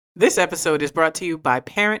This episode is brought to you by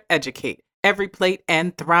Parent Educate, Every Plate,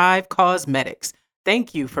 and Thrive Cosmetics.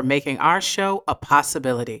 Thank you for making our show a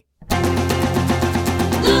possibility.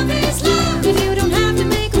 Love is love if you don't have to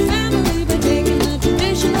make a family by taking a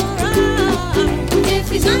traditional route. If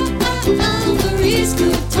he's not over, he's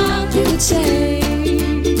good talk, you would say.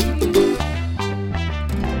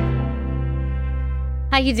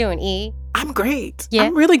 How you doing, E? I'm great. Yeah?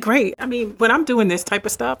 I'm really great. I mean, when I'm doing this type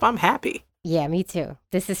of stuff, I'm happy. Yeah, me too.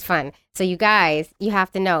 This is fun. So you guys, you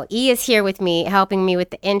have to know, E is here with me, helping me with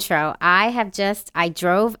the intro. I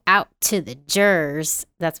drove out to the Jers.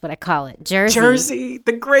 That's what I call it. Jersey,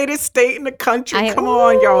 the greatest state in the country. Come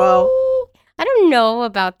on, y'all. I don't know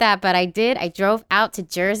about that, but I did. I drove out to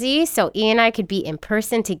Jersey so E and I could be in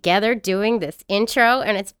person together doing this intro.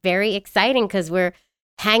 And it's very exciting because we're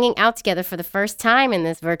hanging out together for the first time in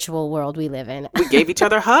this virtual world we live in. We gave each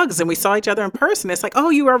other hugs and we saw each other in person. It's like,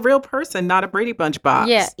 oh, you are a real person, not a Brady Bunch box.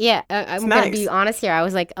 Yeah. I'm nice. going to be honest here. I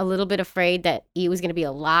was like a little bit afraid that he was going to be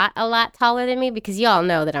a lot taller than me because y'all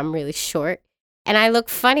know that I'm really short. And I look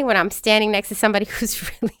funny when I'm standing next to somebody who's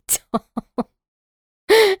really tall.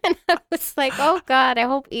 And I was like, oh God, I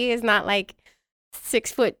hope E is not like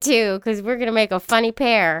 6'2" because we're going to make a funny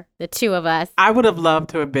pair, the two of us. I would have loved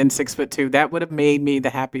to have been 6'2". That would have made me the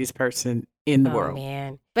happiest person in the world.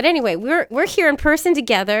 Man. But anyway, we're here in person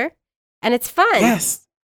together and it's fun. Yes.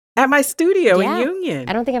 At my studio Yeah. in Union.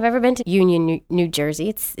 I don't think I've ever been to Union, New Jersey.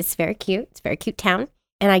 It's very cute. It's a very cute town.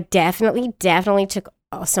 And I definitely took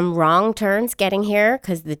some wrong turns getting here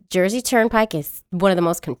because the Jersey Turnpike is one of the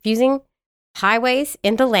most confusing highways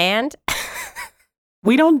in the land.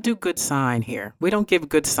 We don't do good sign here. We don't give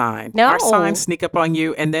good sign. No. Our signs sneak up on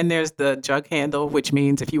you. And then there's the jug handle, which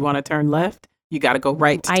means if you want to turn left, you got to go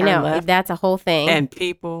right to I turn know. left. That's a whole thing. And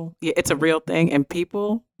people, it's a real thing. And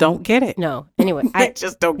people don't get it. No. Anyway. They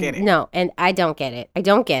just don't get it. No. And I don't get it.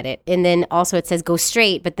 And then also it says go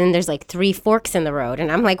straight, but then there's like 3 forks in the road.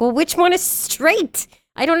 And I'm like, well, which one is straight?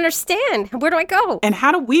 I don't understand. Where do I go? And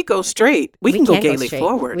how do we go straight? We can go can't gaily straight.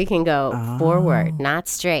 forward. We can go Oh. forward, not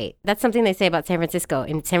straight. That's something they say about San Francisco.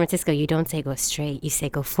 In San Francisco, you don't say go straight, you say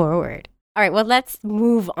go forward. All right, well, let's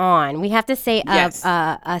move on. We have to say Yes.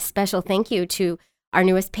 a special thank you to our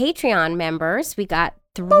newest Patreon members. We got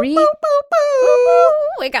 3. Boop, boop, boop.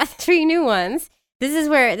 We got 3 new ones. This is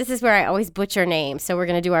where I always butcher names, so we're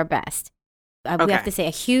going to do our best. We Okay. have to say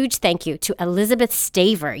a huge thank you to Elizabeth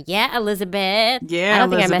Staver. Yeah, Elizabeth. Yeah, I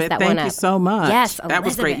don't think I Elizabeth, messed that thank one you up. so much. Yes, that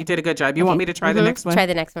was great. Elizabeth. You did a good job. You want me to try the Mhm. next one? Try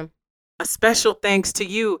the next one. A special thanks to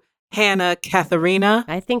you, Hannah Katharina.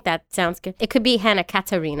 I think that sounds good. It could be Hannah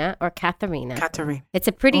Katarina or Katharina. Katharina. It's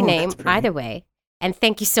a pretty Oh, name that's pretty. either way. And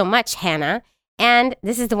thank you so much, Hannah. And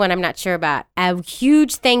this is the one I'm not sure about. A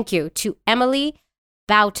huge thank you to Emily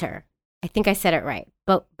Bouter. I think I said it right.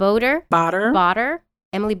 Boder? Botter. Botter?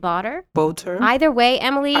 Emily Botter? Boter. Either way,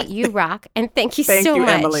 Emily, you rock. And thank you Thank so you, much.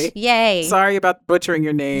 Emily. Yay. Sorry about butchering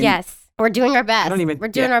your name. Yes. We're doing our best. I don't even- We're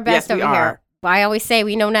doing yeah. our best Yes, we over are. here. Well, I always say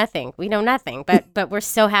we know nothing. We know nothing, but we're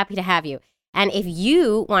so happy to have you. And if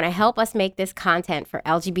you want to help us make this content for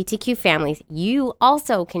LGBTQ families, you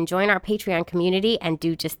also can join our Patreon community and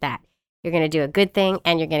do just that. You're going to do a good thing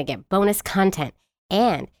and you're going to get bonus content.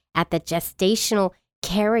 And at the gestational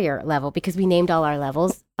carrier level, because we named all our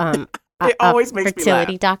levels, It always makes me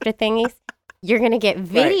fertility laugh. doctor thingies, you're going to get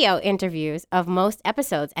video interviews of most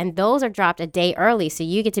episodes. And those are dropped a day early. So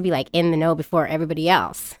you get to be like in the know before everybody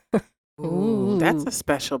else. Ooh, that's a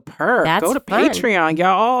special perk. That's Go to fun. Patreon. Y'all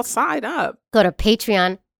all sign up. Go to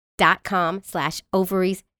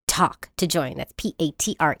patreon.com/ovariestalk to join. That's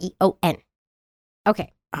Patreon.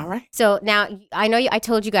 Okay. All right. So now I know I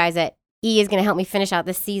told you guys that E is going to help me finish out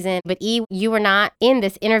this season, but E, you were not in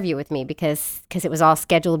this interview with me because it was all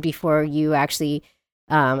scheduled before you actually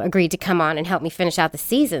agreed to come on and help me finish out the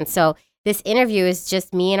season. So this interview is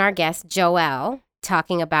just me and our guest, Joelle,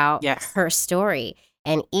 talking about Yes. her story.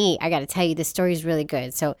 And E, I got to tell you, this story is really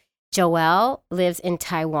good. So Joelle lives in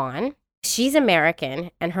Taiwan. She's American,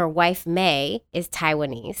 and her wife, May, is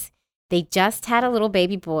Taiwanese. They just had a little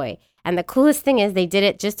baby boy. And the coolest thing is they did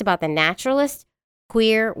it just about the naturalist,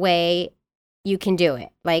 queer way you can do it.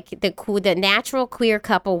 Like the natural queer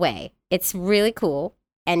couple way. It's really cool.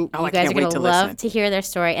 And Oh, you I guys can't are wait going to to love listen. to hear their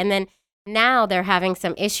story. And then now they're having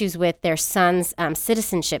some issues with their son's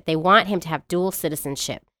citizenship. They want him to have dual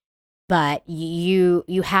citizenship. But you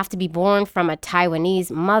have to be born from a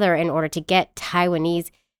Taiwanese mother in order to get Taiwanese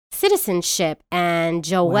citizenship. And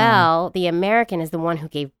Joelle, the American, is the one who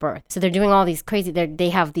gave birth. So they're doing all these crazy, they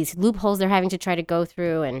have these loopholes they're having to try to go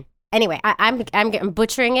through. And anyway, I'm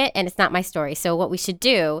butchering it, and it's not my story. So what we should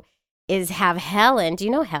do is have Helen. Do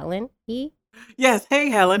you know Helen? Yes. Hey,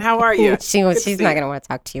 Helen, how are you? She's not going to want to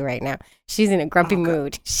talk to you right now. She's in a grumpy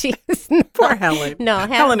mood. She's not. Poor Helen. No,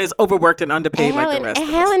 Helen is overworked and underpaid like the Helen, rest of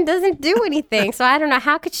us. Helen doesn't do anything. So I don't know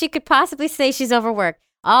how she could possibly say she's overworked.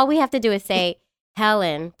 All we have to do is say,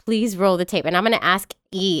 Helen, please roll the tape. And I'm going to ask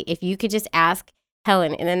E if you could just ask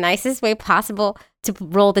Helen in the nicest way possible to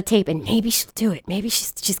roll the tape. And maybe she'll do it. Maybe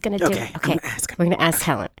she's going to do it. Okay. I'm gonna ask her. We're going to ask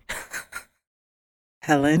Helen.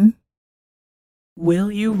 Helen,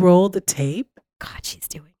 will you roll the tape? God, she's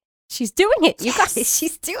doing it. She's doing it. You guys,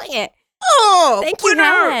 she's doing it. Oh, Thank you,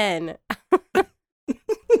 Helen.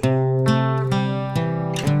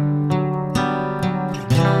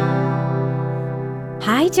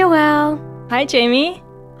 Hi, Joelle. Hi, Jamie.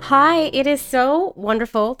 Hi, it is so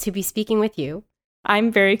wonderful to be speaking with you.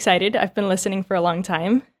 I'm very excited. I've been listening for a long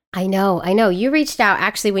time. I know. You reached out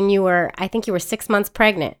actually when I think you were 6 months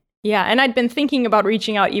pregnant. Yeah, and I'd been thinking about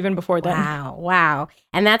reaching out even before then. Wow.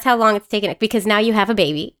 And that's how long it's taken, because now you have a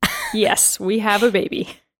baby. Yes, we have a baby.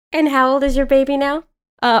 And how old is your baby now?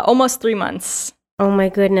 Almost 3 months. Oh my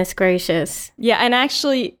goodness gracious. Yeah, and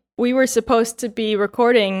actually, we were supposed to be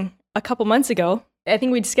recording a couple months ago. I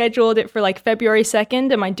think we'd scheduled it for like February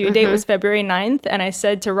 2nd, and my due date was February 9th. And I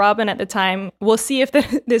said to Robin at the time, we'll see if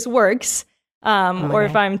this works, or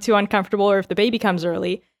if I'm too uncomfortable, or if the baby comes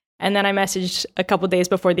early. And then I messaged a couple days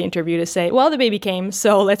before the interview to say, well, the baby came,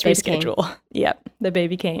 so let's reschedule. Yep, the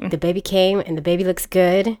baby came. The baby came, and the baby looks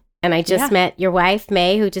good. And I just met your wife,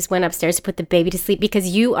 May, who just went upstairs to put the baby to sleep, because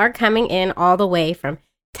you are coming in all the way from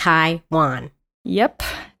Taiwan. Yep,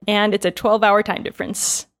 and it's a 12-hour time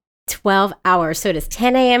difference. 12 hours. So it is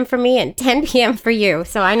 10 a.m. for me and 10 p.m. for you.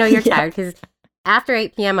 So I know you're tired, because after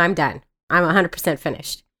 8 p.m., I'm done. I'm 100%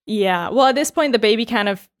 finished. Yeah. Well, at this point, the baby kind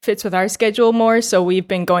of fits with our schedule more. So we've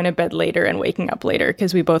been going to bed later and waking up later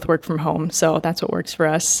because we both work from home. So that's what works for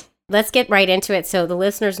us. Let's get right into it so the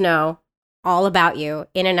listeners know all about you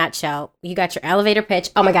in a nutshell. You got your elevator pitch.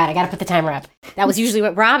 Oh my God, I got to put the timer up. That was usually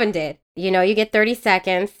what Robin did. You know, you get 30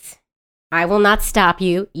 seconds. I will not stop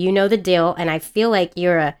you. You know the deal. And I feel like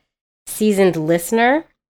you're a seasoned listener.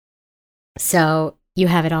 So you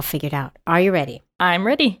have it all figured out. Are you ready? I'm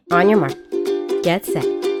ready. On your mark. Get set.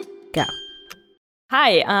 Go.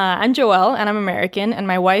 Hi, I'm Joelle, and I'm American, and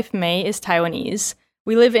my wife, May, is Taiwanese.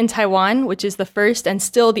 We live in Taiwan, which is the first and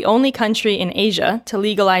still the only country in Asia to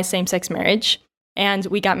legalize same-sex marriage, and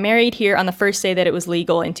we got married here on the first day that it was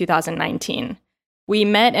legal in 2019. We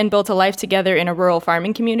met and built a life together in a rural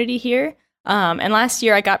farming community here, and last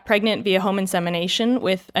year I got pregnant via home insemination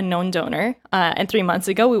with a known donor, and 3 months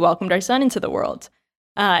ago we welcomed our son into the world.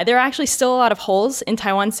 There are actually still a lot of holes in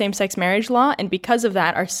Taiwan's same-sex marriage law, and because of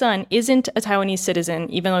that, our son isn't a Taiwanese citizen,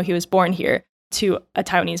 even though he was born here to a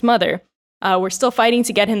Taiwanese mother. We're still fighting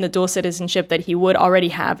to get him the dual citizenship that he would already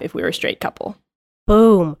have if we were a straight couple.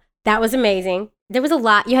 Boom. That was amazing. There was a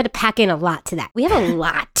lot. You had to pack in a lot to that. We have a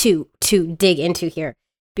lot to dig into here,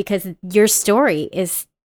 because your story is,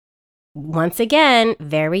 once again,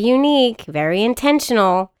 very unique, very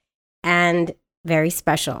intentional, and very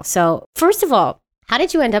special. So, first of all, how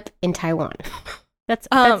did you end up in Taiwan? That's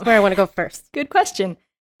where I want to go first. Good question.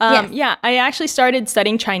 Yes. Yeah, I actually started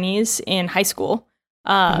studying Chinese in high school,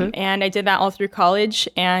 and I did that all through college.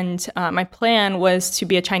 And my plan was to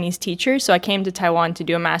be a Chinese teacher, so I came to Taiwan to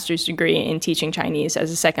do a master's degree in teaching Chinese as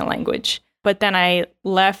a second language. But then I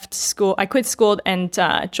left school. I quit school and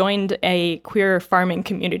joined a queer farming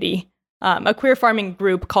community, a queer farming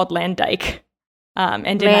group called Land Dyke,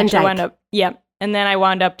 and didn't actually wind up. Yeah, and then I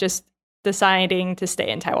wound up just deciding to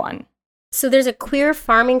stay in Taiwan. So there's a queer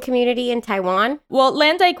farming community in Taiwan? Well,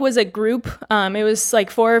 Land Dyke was a group. It was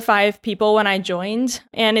like 4 or 5 people when I joined,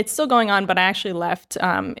 and it's still going on, but I actually left.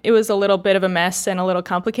 It was a little bit of a mess and a little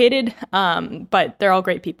complicated, but they're all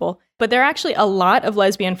great people. But there are actually a lot of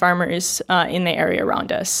lesbian farmers in the area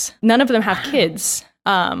around us. None of them have kids,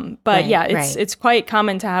 but it's quite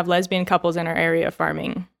common to have lesbian couples in our area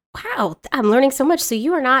farming. Wow, I'm learning so much. So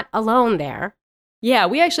you are not alone there. Yeah,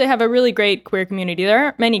 we actually have a really great queer community. There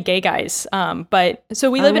aren't many gay guys, but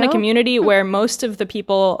so we live in a community where most of the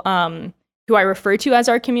people who I refer to as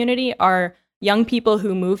our community are young people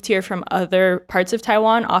who moved here from other parts of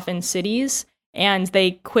Taiwan, often cities, and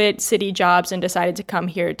they quit city jobs and decided to come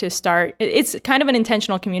here to start. It's kind of an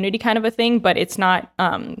intentional community kind of a thing, but it's not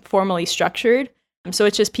formally structured. So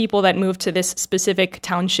it's just people that moved to this specific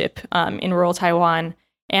township in rural Taiwan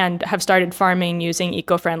and have started farming using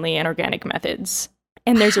eco-friendly and organic methods.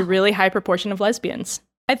 And there's a really high proportion of lesbians.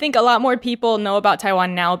 I think a lot more people know about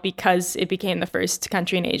Taiwan now because it became the first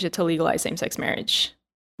country in Asia to legalize same-sex marriage,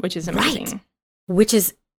 which is amazing. Right. Which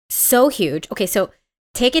is so huge. Okay, so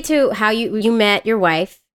take it to how you met your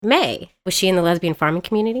wife May. Was she in the lesbian farming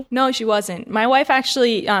community? No, she wasn't. My wife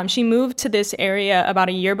actually, she moved to this area about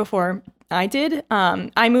a year before I did.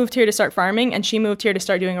 I moved here to start farming, and she moved here to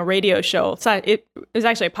start doing a radio show. So it was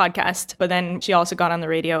actually a podcast, but then she also got on the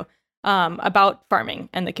radio about farming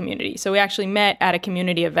and the community. So we actually met at a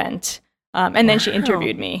community event, and then she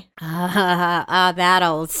interviewed me. That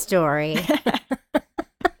old story.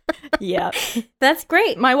 Yeah. That's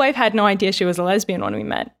great. My wife had no idea she was a lesbian when we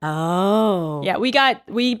met. Oh. Yeah,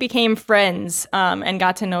 we became friends and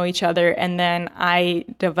got to know each other, and then I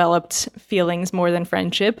developed feelings more than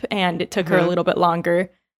friendship, and it took her a little bit longer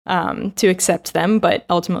to accept them, but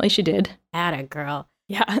ultimately she did. Atta girl.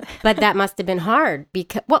 Yeah. But that must have been hard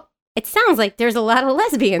because, well, it sounds like there's a lot of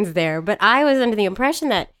lesbians there, but I was under the impression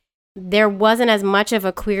that there wasn't as much of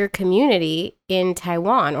a queer community in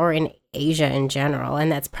Taiwan or in Asia in general,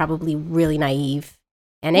 and that's probably really naive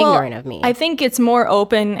and ignorant of me. I think it's more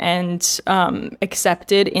open and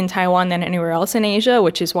accepted in Taiwan than anywhere else in Asia,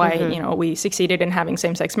 which is why we succeeded in having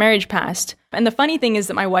same-sex marriage passed. And the funny thing is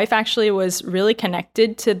that my wife actually was really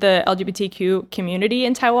connected to the LGBTQ community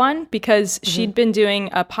in Taiwan because she'd been doing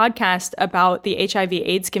a podcast about the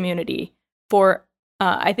HIV/AIDS community for,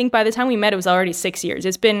 I think by the time we met, it was already 6 years.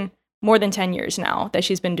 It's been more than 10 years now that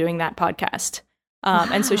she's been doing that podcast.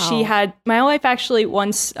 And so my wife actually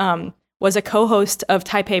once was a co-host of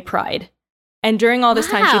Taipei Pride. And during all this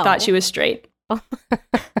time, she thought she was straight.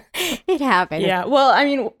 It happened. Yeah. Well, I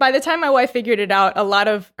mean, by the time my wife figured it out, a lot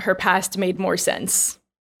of her past made more sense.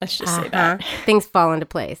 Let's just say that. Things fall into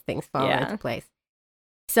place.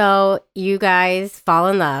 So you guys fall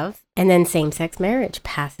in love, and then same-sex marriage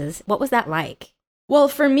passes. What was that like? Well,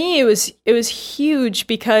 for me, it was huge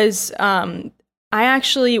because I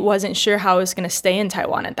actually wasn't sure how I was going to stay in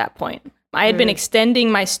Taiwan at that point. I had been extending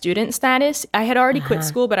my student status. I had already quit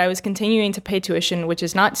school, but I was continuing to pay tuition, which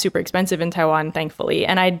is not super expensive in Taiwan, thankfully.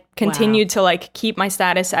 And I continued to keep my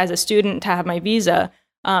status as a student to have my visa.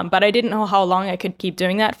 But I didn't know how long I could keep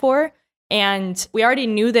doing that for. And we already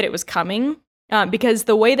knew that it was coming because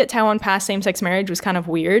the way that Taiwan passed same-sex marriage was kind of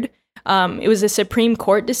weird. It was a Supreme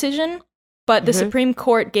Court decision. But the Supreme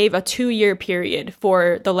Court gave a 2-year period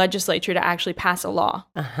for the legislature to actually pass a law.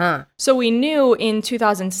 So we knew in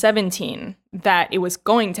 2017 that it was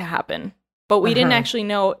going to happen, but we didn't actually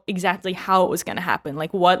know exactly how it was going to happen,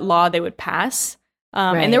 like what law they would pass.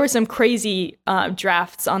 And there were some crazy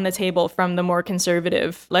drafts on the table from the more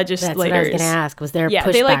conservative legislators. That's what I was going to ask. Was there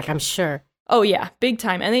pushback? I'm sure. Oh, yeah, big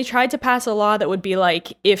time. And they tried to pass a law that would be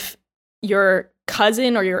like, if your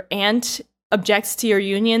cousin or your aunt objects to your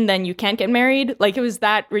union, then you can't get married. Like, it was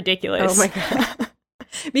that ridiculous. Oh my God.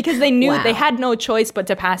 Because they knew they had no choice but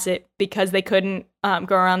to pass it because they couldn't go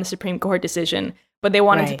around the Supreme Court decision. But they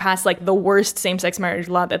wanted to pass the worst same-sex marriage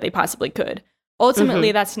law that they possibly could.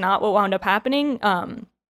 Ultimately, that's not what wound up happening.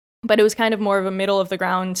 But it was kind of more of a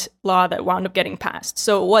middle-of-the-ground law that wound up getting passed.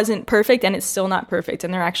 So it wasn't perfect, and it's still not perfect.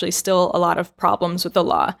 And there are actually still a lot of problems with the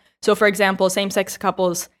law. So, for example, same-sex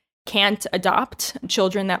couples can't adopt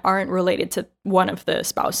children that aren't related to one of the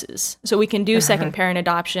spouses. So we can do second parent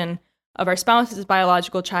adoption of our spouse's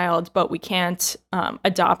biological child, but we can't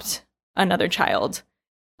adopt another child.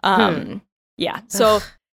 Yeah, so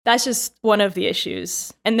that's just one of the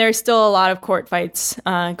issues. And there's still a lot of court fights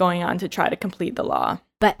going on to try to complete the law.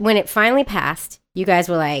 But when it finally passed, you guys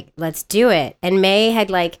were like, let's do it. And May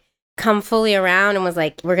had come fully around and was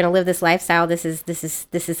like, we're going to live this lifestyle. This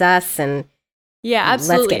is us. And yeah,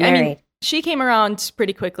 absolutely. Let's get married. I mean, she came around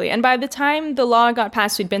pretty quickly. And by the time the law got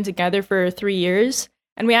passed, we'd been together for 3 years.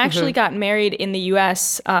 And we actually got married in the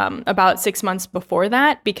US about 6 months before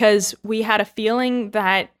that because we had a feeling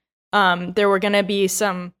that there were going to be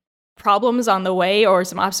some problems on the way or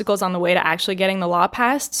some obstacles on the way to actually getting the law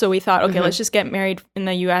passed. So we thought, okay, let's just get married in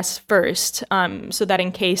the US first so that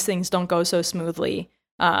in case things don't go so smoothly,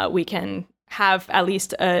 we can have at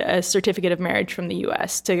least a certificate of marriage from the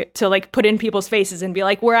US to put in people's faces and be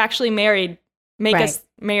like, we're actually married, make us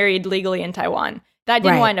married legally in Taiwan. That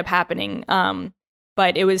didn't wind up happening.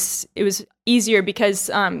 But it was easier because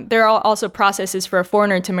there are also processes for a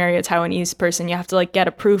foreigner to marry a Taiwanese person. You have to get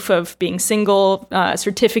a proof of being single,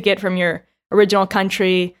 certificate from your original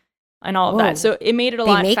country and all of that. So it made it a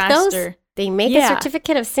lot faster. Those? They make a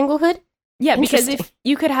certificate of singlehood? Yeah, because if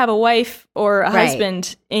you could have a wife or a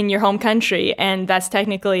husband in your home country, and that's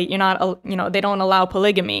technically, you're not, they don't allow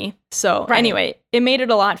polygamy. So anyway, it made it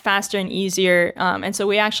a lot faster and easier. And so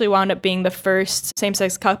we actually wound up being the first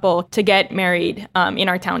same-sex couple to get married in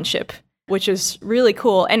our township, which was really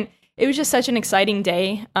cool. And it was just such an exciting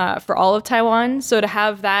day for all of Taiwan. So to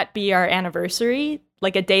have that be our anniversary,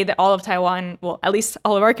 like a day that all of Taiwan, well, at least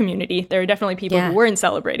all of our community, there are definitely people who weren't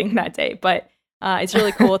celebrating that day, but It's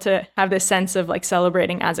really cool to have this sense of like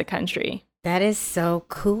celebrating as a country. That is so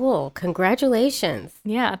cool. Congratulations.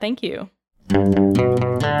 Yeah, thank you.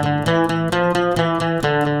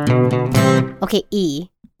 Okay, E,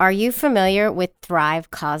 are you familiar with Thrive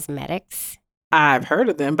Cosmetics? I've heard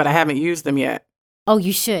of them, but I haven't used them yet. Oh,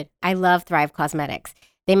 you should. I love Thrive Cosmetics.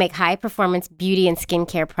 They make high-performance beauty and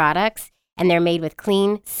skincare products, and they're made with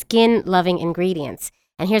clean, skin-loving ingredients.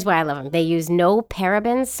 And here's why I love them. They use no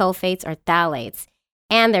parabens, sulfates, or phthalates,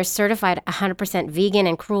 and they're certified 100% vegan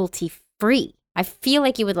and cruelty-free. I feel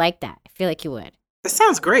like you would like that. I feel like you would. It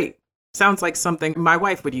sounds great. Sounds like something my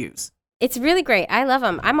wife would use. It's really great. I love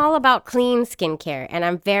them. I'm all about clean skincare, and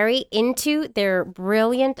I'm very into their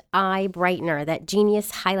brilliant eye brightener. That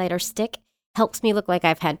Genius Highlighter Stick helps me look like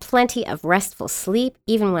I've had plenty of restful sleep,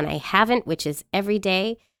 even when I haven't, which is every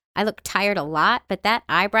day. I look tired a lot, but that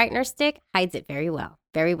eye brightener stick hides it very well.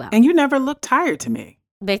 Very well. And you never look tired to me.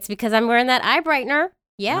 It's because I'm wearing that eye brightener.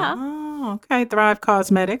 Yeah. Oh, okay. Thrive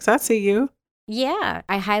Cosmetics. I see you. Yeah.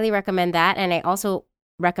 I highly recommend that. And I also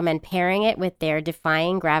recommend pairing it with their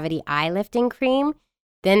Defying Gravity Eye Lifting Cream.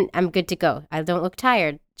 Then I'm good to go. I don't look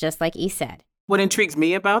tired, just like E said. What intrigues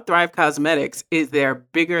me about Thrive Cosmetics is their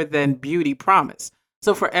bigger than beauty promise.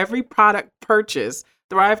 So for every product purchase,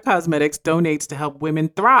 Thrive Cosmetics donates to help women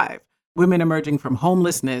thrive. Women emerging from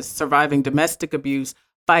homelessness, surviving domestic abuse,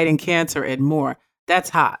 fighting cancer, and more. That's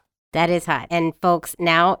hot. That is hot. And folks,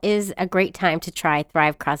 now is a great time to try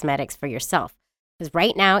Thrive Cosmetics for yourself. Because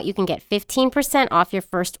right now you can get 15% off your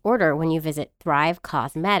first order when you visit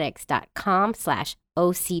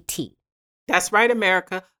thrivecosmetics.com/OCT. That's right,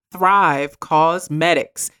 America. Thrive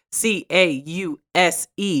Cosmetics. CAUSEMETICS.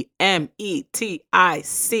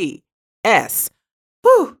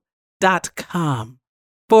 .com/OCT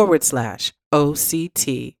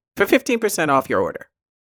for 15% off your order.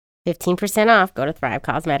 15% off. Go to Thrive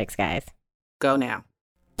Cosmetics, guys. Go now.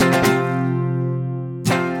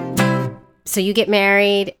 So you get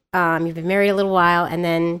married. You've been married a little while, and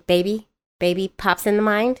then baby pops in the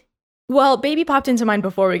mind. Well, baby popped into mind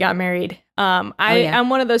before we got married. I'm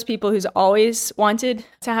one of those people who's always wanted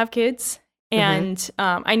to have kids. And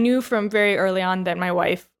I knew from very early on that my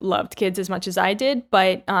wife loved kids as much as I did.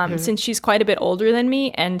 But since she's quite a bit older than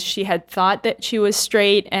me and she had thought that she was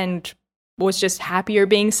straight and was just happier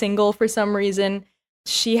being single for some reason,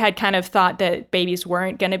 she had kind of thought that babies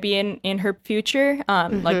weren't going to be in her future.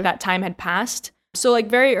 Like that time had passed. So like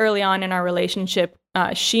very early on in our relationship,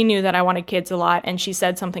 she knew that I wanted kids a lot. And she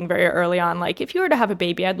said something very early on, like, if you were to have a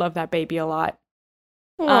baby, I'd love that baby a lot.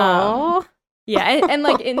 Aww. Yeah, and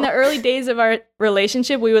like in the early days of our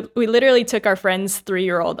relationship, we literally took our friend's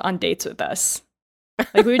 3-year-old on dates with us.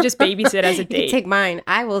 Like we would just babysit as a You date. can take mine.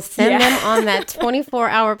 I will send them on that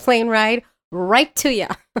 24-hour plane ride right to you.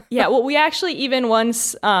 Yeah, well, we actually even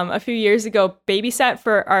once a few years ago babysat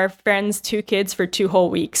for our friend's 2 kids for 2 whole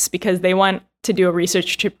weeks because they went to do a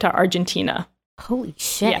research trip to Argentina. Holy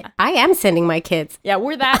shit. Yeah. I am sending my kids. Yeah,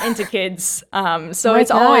 we're that into kids. So My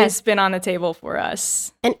it's God. always been on the table for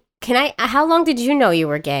us. And how long did you know you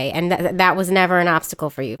were gay? And that was never an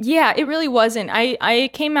obstacle for you? Yeah, it really wasn't.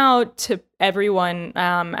 I came out to everyone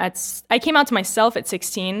I came out to myself at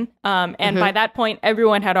 16. And by that point,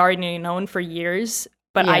 everyone had already known for years,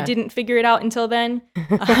 but I Yeah. didn't figure it out until then.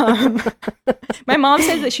 My mom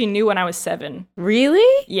says that she knew when I was 7.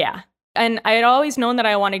 Really? Yeah. And I had always known that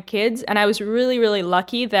I wanted kids, and I was really, really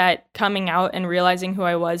lucky that coming out and realizing who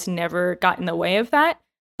I was never got in the way of that.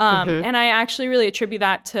 And I actually really attribute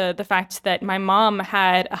that to the fact that my mom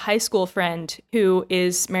had a high school friend who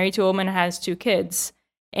is married to a woman who has 2 kids.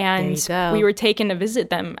 And go. we were taken to visit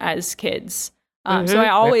them as kids. So I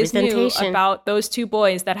always knew Representation. about those 2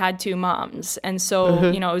 boys that had 2 moms. And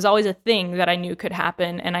so, you know, it was always a thing that I knew could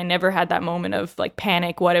happen. And I never had that moment of like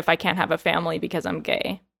panic. What if I can't have a family because I'm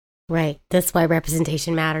gay? Right. That's why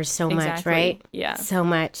representation matters so much, Exactly. right? Yeah. So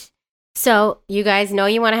much. So you guys know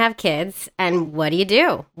you want to have kids, and what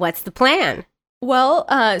do? What's the plan? Well,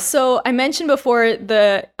 so I mentioned before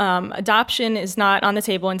the adoption is not on the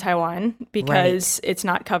table in Taiwan because it's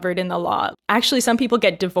not covered in the law. Actually, some people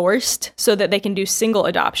get divorced so that they can do single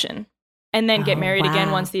adoption and then get married again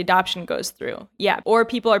wow. once the adoption goes through. Yeah. Or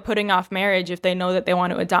people are putting off marriage if they know that they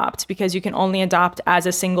want to adopt because you can only adopt as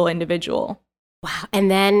a single individual. Wow.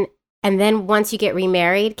 And then once you get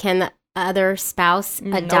remarried, can the other spouse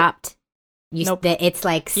adopt? Nope. It's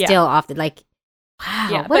like Yeah. still off the like. Wow.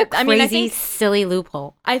 Yeah, What a but, I mean, I crazy, think- silly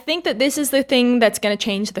loophole. I think that this is the thing that's going to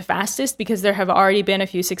change the fastest because there have already been a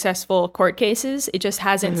few successful court cases. It just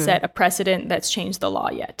hasn't set a precedent that's changed the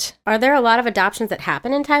law yet. Are there a lot of adoptions that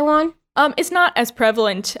happen in Taiwan? It's not as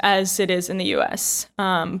prevalent as it is in the U.S.,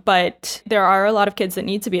 but there are a lot of kids that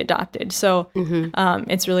need to be adopted. So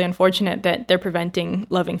it's really unfortunate that they're preventing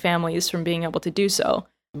loving families from being able to do so.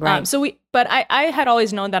 Right. But I had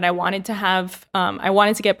always known that I wanted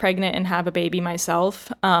to get pregnant and have a baby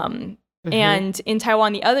myself. And in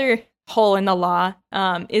Taiwan, the other hole in the law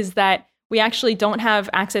is that we actually don't have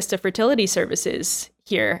access to fertility services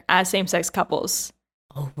here as same-sex couples.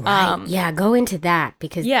 Oh, right. Yeah, go into that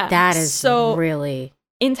because that is so really...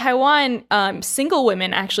 In Taiwan, single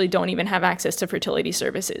women actually don't even have access to fertility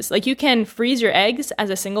services. Like, you can freeze your eggs as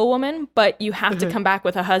a single woman, but you have to come back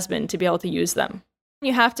with a husband to be able to use them.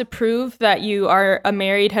 You have to prove that you are a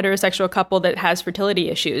married heterosexual couple that has fertility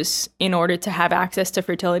issues in order to have access to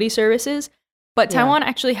fertility services. But Taiwan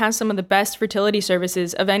actually has some of the best fertility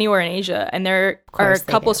services of anywhere in Asia. And there are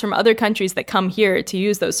couples from other countries that come here to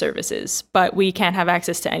use those services, but we can't have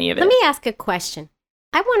access to any of it. Let me ask a question.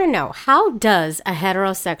 I want to know, how does a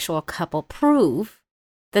heterosexual couple prove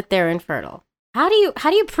that they're infertile? How do you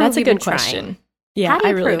prove That's a you've good been trying? question. Yeah,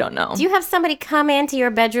 I really don't know. Do you have somebody come into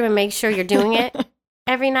your bedroom and make sure you're doing it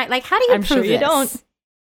every night? Like, how do you I'm prove sure you this? don't.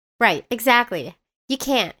 Right, exactly. You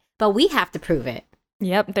can't, but we have to prove it.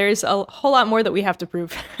 Yep, there's a whole lot more that we have to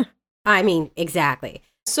prove. I mean, exactly.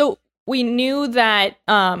 So we knew that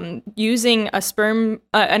using an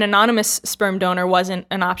anonymous sperm donor wasn't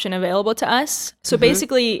an option available to us. So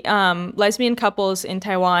basically, lesbian couples in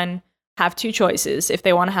Taiwan have two choices if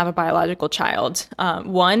they want to have a biological child.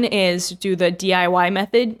 One is do the DIY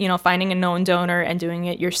method, finding a known donor and doing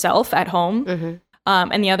it yourself at home.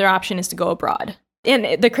 And the other option is to go abroad.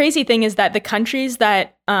 And the crazy thing is that the countries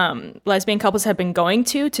that lesbian couples have been going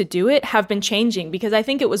to do it have been changing, because I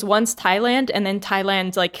think it was once Thailand, and then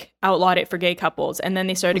Thailand outlawed it for gay couples, and then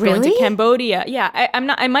they started going to Cambodia. Yeah,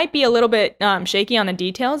 I might be a little bit shaky on the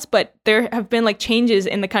details, but there have been changes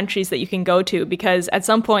in the countries that you can go to, because at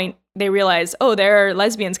some point they realize, oh, there are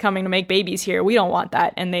lesbians coming to make babies here. We don't want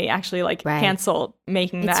that, and they actually cancel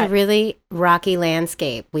making that. It's a really rocky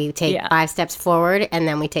landscape. We take 5 steps forward, and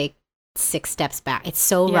then we take 6 steps back. It's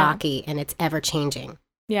so rocky, and it's ever changing.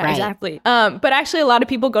 Yeah, exactly. But actually, a lot of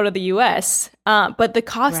people go to the U.S. But the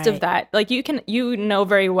cost of that, you know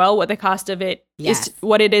very well what the cost of it is,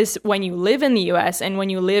 what it is when you live in the U.S. and when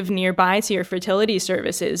you live nearby to your fertility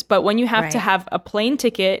services. But when you have to have a plane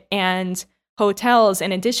ticket and hotels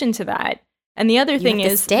in addition to that, and the other thing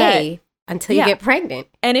is stay until you get pregnant.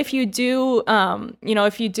 And if you do,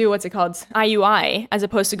 if you do what's it called, IUI, as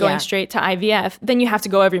opposed to going straight to IVF, then you have to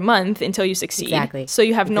go every month until you succeed. Exactly. So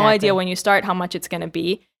you have no idea when you start how much it's going to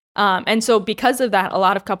be. And so because of that, a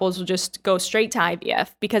lot of couples will just go straight to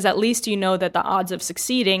IVF, because at least you know that the odds of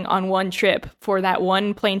succeeding on one trip for that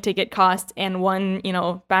one plane ticket cost and one,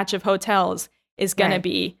 batch of hotels is going to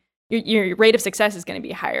be, your rate of success is going to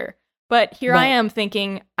be higher. But here I am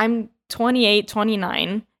thinking, I'm 28,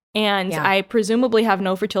 29, and I presumably have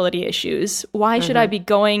no fertility issues. Why should I be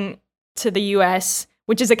going to the U.S.,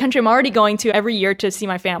 which is a country I'm already going to every year to see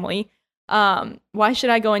my family? Why should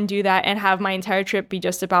I go and do that and have my entire trip be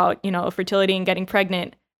just about, fertility and getting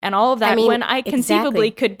pregnant and all of that, when I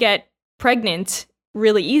conceivably could get pregnant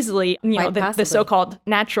really easily, the so-called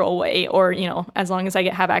natural way, or, as long as I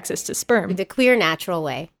have access to sperm. The queer natural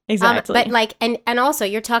way. Exactly. But and also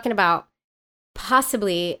you're talking about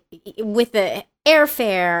possibly with the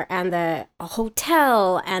airfare and the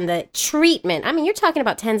hotel and the treatment. I mean, you're talking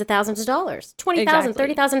about tens of thousands of dollars, $20,000,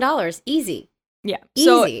 $30,000, easy. Yeah. Easy.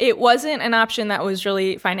 So it wasn't an option that was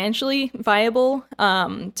really financially viable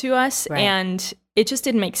to us. Right. And it just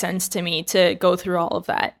didn't make sense to me to go through all of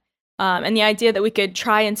that. And the idea that we could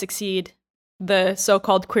try and succeed the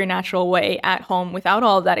so-called queer natural way at home without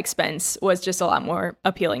all of that expense was just a lot more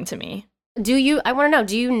appealing to me. I want to know,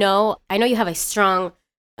 do you know, I know you have a strong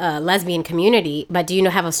lesbian community, but do you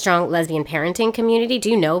have a strong lesbian parenting community? Do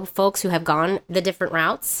you know folks who have gone the different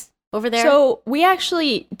routes over there? So we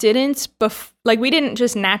actually didn't, we didn't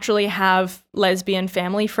just naturally have lesbian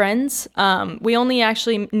family friends. We only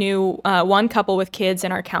actually knew one couple with kids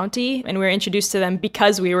in our county, and we were introduced to them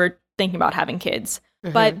because we were thinking about having kids.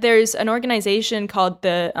 But there's an organization called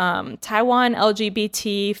the Taiwan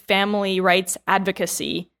LGBT Family Rights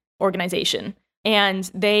Advocacy Organization. And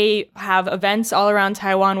they have events all around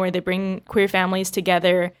Taiwan where they bring queer families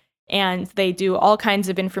together, and they do all kinds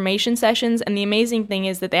of information sessions. And the amazing thing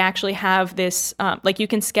is that they actually have this, you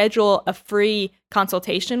can schedule a free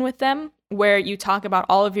consultation with them where you talk about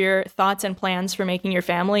all of your thoughts and plans for making your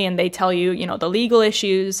family, and they tell you, the legal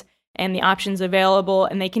issues and the options available,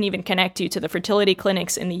 and they can even connect you to the fertility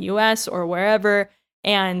clinics in the US or wherever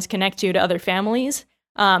and connect you to other families.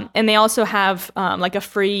 And they also have like a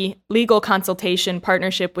free legal consultation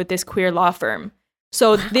partnership with this queer law firm.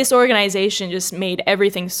 So this organization just made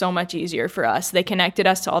everything so much easier for us. They connected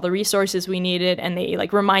us to all the resources we needed, and they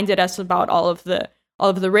like reminded us about all of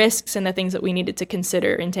the risks and the things that we needed to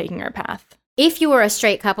consider in taking our path. If you were a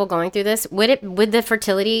straight couple going through this, would the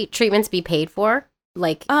fertility treatments be paid for?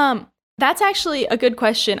 Like, that's actually a good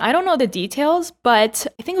question. I don't know the details, but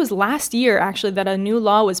I think it was last year actually that a new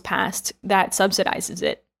law was passed that subsidizes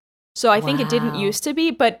it. So I think it didn't Wow. used to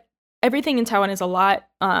be, but everything in Taiwan is a lot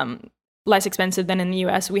less expensive than in the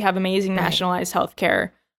US. We have amazing Right. nationalized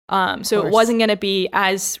healthcare. So it course. wasn't going to be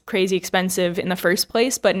as crazy expensive in the first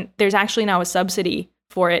place, but there's actually now a subsidy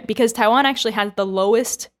for it because Taiwan actually has the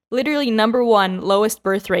lowest, literally number one lowest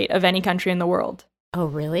birth rate of any country in the world. oh,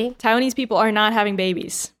 really? Taiwanese people are not having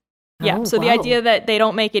babies. Yeah, Oh, so the whoa. idea that they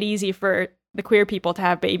don't make it easy for the queer people to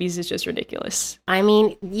have babies is just ridiculous. I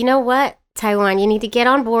mean, you know what, Taiwan, you need to get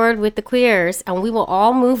on board with the queers, and we will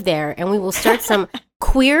all move there, and we will start some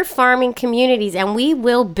queer farming communities, and we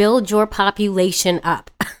will build your population up.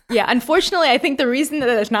 Yeah, unfortunately, I think the reason that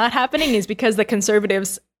it's not happening is because the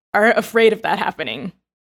conservatives are afraid of that happening.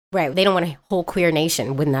 Right. They don't want a whole queer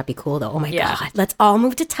nation. Wouldn't that be cool, though? Oh, my Yeah. God. Let's all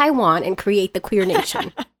move to Taiwan and create the queer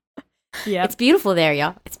nation. Yeah. It's beautiful there,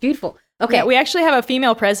 y'all. It's beautiful. Okay. Yeah, we actually have a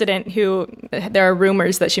female president who there are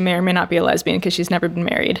rumors that she may or may not be a lesbian because she's never been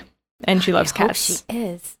married and she loves I hope cats. she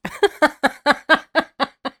is.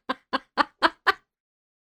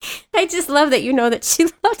 I just love that you know that she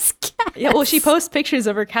loves cats. Yeah, well, she posts pictures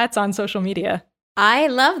of her cats on social media. I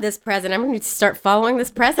love this president. I'm going to start following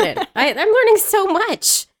this president. I'm learning so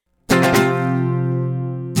much.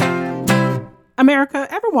 America,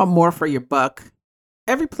 ever want more for your buck?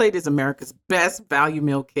 Every Plate is America's best value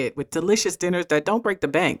meal kit with delicious dinners that don't break the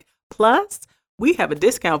bank. Plus, we have a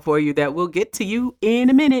discount for you that we'll get to you in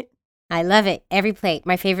a minute. I love it. Every Plate,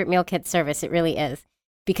 my favorite meal kit service. It really is.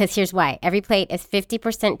 Because here's why. Every Plate is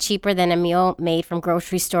 50% cheaper than a meal made from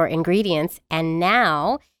grocery store ingredients. And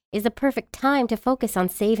now is the perfect time to focus on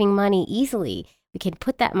saving money easily. We can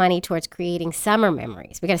put that money towards creating summer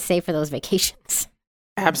memories. We got to save for those vacations.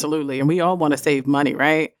 Absolutely. And we all want to save money,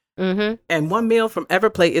 right? Mm-hmm. And one meal from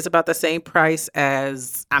Everplate is about the same price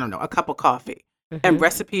as, I don't know, a cup of coffee. And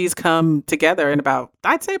recipes come together in about,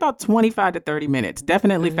 I'd say about 25 to 30 minutes.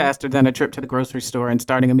 Definitely faster than a trip to the grocery store and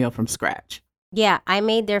starting a meal from scratch. Yeah, I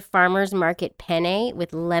made their farmer's market penne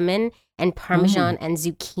with lemon and Parmesan and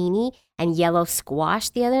zucchini and yellow squash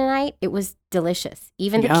the other night. It was delicious.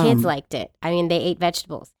 Even the kids Yum. liked it. I mean, they ate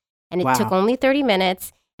vegetables. And it Wow. took only 30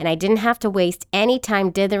 minutes, and I didn't have to waste any time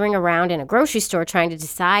dithering around in a grocery store trying to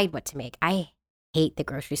decide what to make. I hate the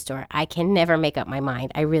grocery store. I can never make up my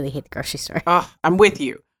mind. I really hate the grocery store. Oh, I'm with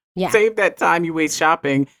you. Yeah. Save that time you waste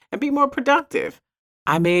shopping and be more productive.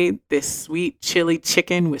 I made this sweet chili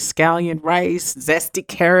chicken with scallion rice, zesty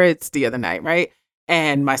carrots the other night, right?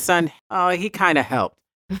 And my son, he kind of helped,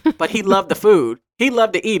 but he loved the food. He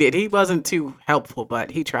loved to eat it. He wasn't too helpful, but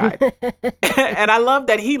he tried. And I love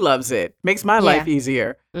that he loves it. Makes my life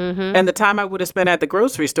easier. Mm-hmm. And the time I would have spent at the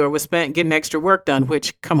grocery store was spent getting extra work done,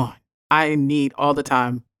 which, come on, I need all the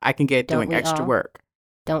time I can get Don't doing we extra all? work.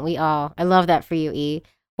 Don't we all? I love that for you, E.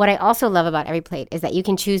 What I also love about Every Plate is that you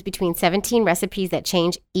can choose between 17 recipes that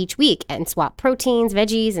change each week and swap proteins,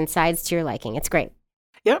 veggies, and sides to your liking. It's great.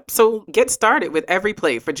 Yep. So get started with Every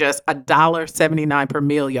Plate for just $1.79 per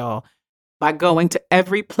meal, y'all, by going to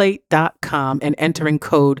everyplate.com and entering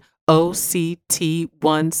code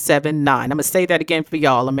OCT179. I'm going to say that again for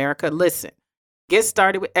y'all, America. Listen, get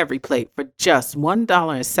started with Every Plate for just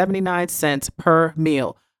 $1.79 per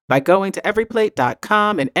meal by going to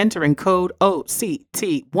everyplate.com and entering code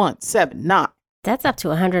OCT179. That's up to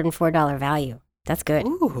 $104 value. That's good.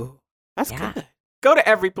 Ooh, that's Yeah. good. Go to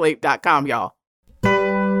everyplate.com, y'all.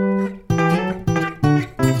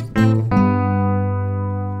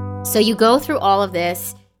 So you go through all of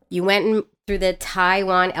this. You went through the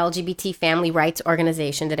Taiwan LGBT Family Rights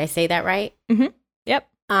Organization. Did I say that right? Yep.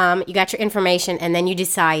 You got your information, and then you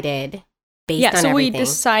decided based Yeah, on so everything. we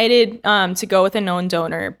decided to go with a known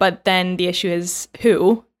donor, but then the issue is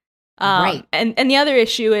who. Right. And the other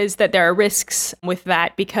issue is that there are risks with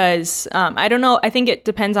that because I don't know, I think it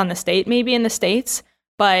depends on the state, maybe in the States,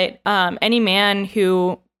 but any man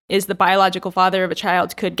who is the biological father of a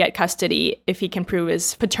child could get custody if he can prove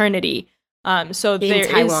his paternity. So there is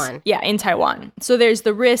Taiwan. in Taiwan. So there's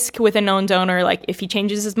the risk with a known donor, like if he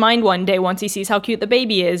changes his mind one day once he sees how cute the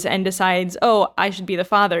baby is and decides, oh, I should be the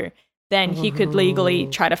father, then he could legally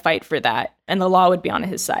try to fight for that, and the law would be on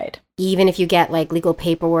his side. Even if you get like legal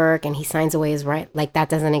paperwork and he signs away his right, like that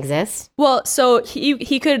doesn't exist. Well, so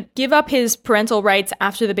he could give up his parental rights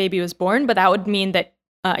after the baby was born, but that would mean that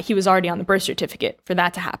he was already on the birth certificate for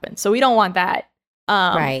that to happen. So we don't want that.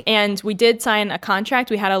 Right. And we did sign a contract.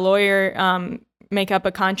 We had a lawyer make up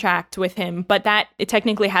a contract with him, but it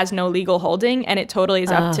technically has no legal holding, and it totally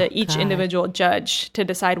is up to each individual judge to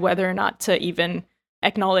decide whether or not to even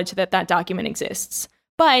acknowledge that that document exists.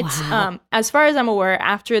 But as far as I'm aware,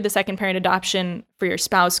 after the second parent adoption for your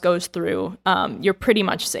spouse goes through, you're pretty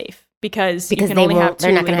much safe because you can only have 2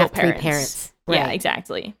 they're not gonna legal have 3 parents. Right. Yeah,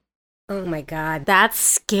 exactly. Oh my God, that's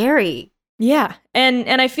scary. Yeah,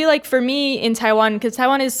 and I feel like for me in Taiwan, because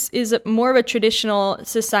Taiwan is more of a traditional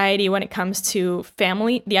society when it comes to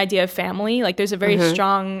family, the idea of family. Like there's a very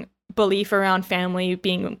strong belief around family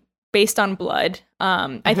being based on blood.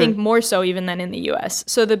 I think more so even than in the U.S.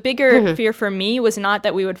 So the bigger fear for me was not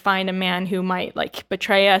that we would find a man who might like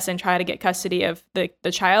betray us and try to get custody of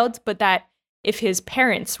the child, but that if his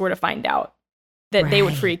parents were to find out, that they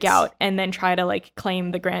would freak out and then try to like claim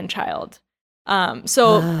the grandchild.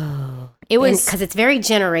 It was because it's very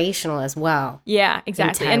generational as well. Yeah,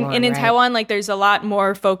 exactly. Taiwan, and in right? Taiwan, like there's a lot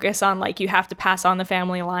more focus on like you have to pass on the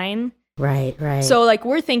family line. Right. So like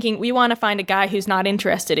we're thinking we want to find a guy who's not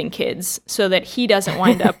interested in kids so that he doesn't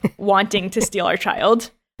wind up wanting to steal our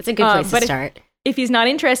child. That's a good place to start. If he's not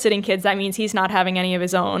interested in kids, that means he's not having any of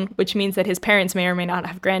his own, which means that his parents may or may not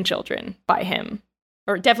have grandchildren by him.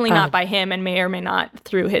 Or definitely not by him, and may or may not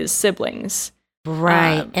through his siblings.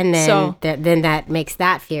 Right. And then then that makes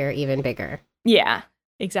that fear even bigger. Yeah,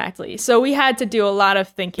 exactly. So we had to do a lot of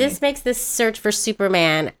thinking. This makes this search for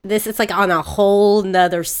Superman, it's like on a whole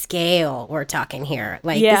nother scale we're talking here.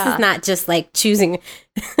 Like this is not just like choosing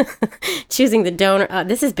the donor.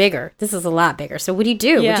 This is bigger. This is a lot bigger. So what do you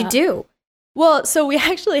do? Yeah. What'd you do? Well, so we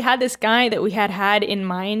actually had this guy that we had in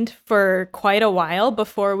mind for quite a while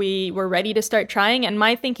before we were ready to start trying. And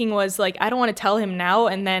my thinking was like, I don't want to tell him now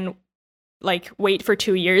and then like wait for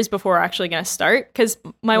 2 years before we're actually going to start. Because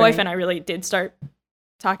my wife and I really did start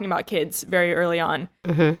talking about kids very early on.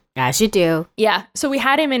 As you do. Yeah. So we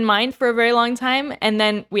had him in mind for a very long time. And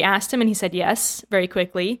then we asked him and he said yes very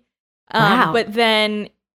quickly. Wow. But then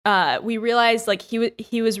we realized like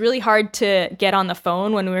he was really hard to get on the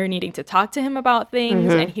phone when we were needing to talk to him about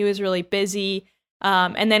things, and he was really busy.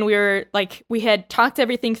 And then we had talked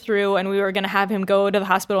everything through, and we were going to have him go to the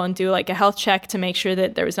hospital and do like a health check to make sure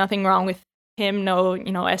that there was nothing wrong with him, no,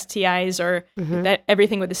 STIs or that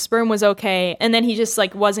everything with his sperm was okay. And then he just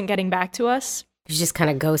like wasn't getting back to us. He was just kind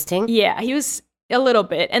of ghosting. Yeah, he was a little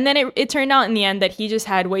bit. And then it turned out in the end that he just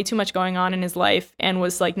had way too much going on in his life and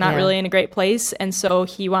was like not really in a great place. And so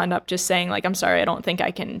he wound up just saying like, I'm sorry, I don't think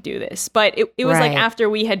I can do this. But it was like after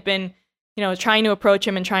we had been, trying to approach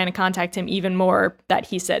him and trying to contact him even more that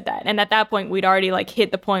he said that. And at that point, we'd already like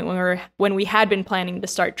hit the point when we had been planning to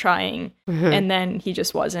start trying, and then he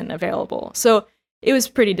just wasn't available. So it was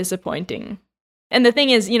pretty disappointing. And the thing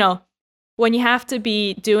is, when you have to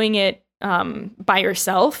be doing it by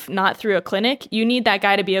yourself, not through a clinic, you need that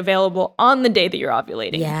guy to be available on the day that you're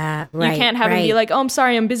ovulating. Yeah, right. You can't have him be like, oh, I'm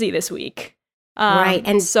sorry, I'm busy this week. Right.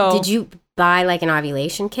 And so did you buy like an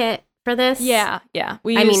ovulation kit for this? Yeah.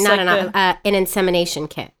 Not an insemination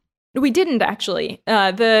kit. We didn't actually.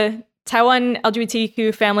 The Taiwan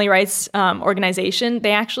LGBTQ Family Rights Organization,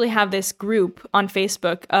 they actually have this group on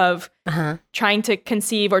Facebook of trying to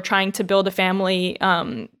conceive or trying to build a family,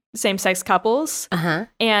 same-sex couples,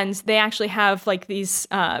 and they actually have like these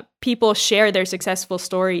people share their successful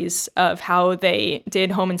stories of how they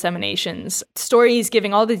did home inseminations, stories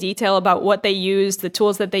giving all the detail about what they used, the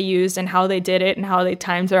tools that they used, and how they did it, and how they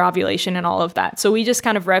timed their ovulation and all of that. So we just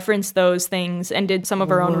kind of referenced those things and did some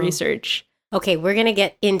of our own research. Okay, we're gonna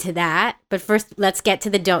get into that, but first let's get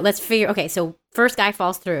to let's figure. Okay, so first guy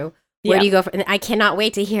falls through. Where do you go? I cannot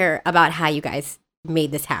wait to hear about how you guys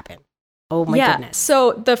made this happen. Oh my goodness.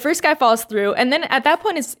 So the first guy falls through, and then at that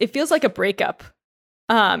point it feels like a breakup.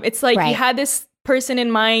 It's like you had this person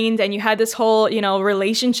in mind and you had this whole,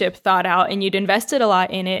 relationship thought out, and you'd invested a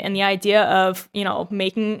lot in it, and the idea of,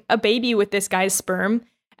 making a baby with this guy's sperm,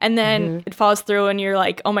 and then it falls through and you're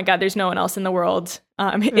like, oh my God, there's no one else in the world.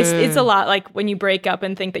 It's a lot like when you break up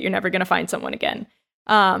and think that you're never going to find someone again.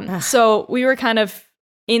 So we were kind of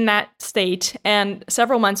in that state, and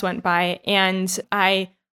several months went by, and I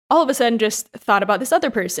all of a sudden just thought about this other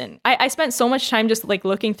person. I spent so much time just like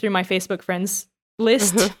looking through my Facebook friends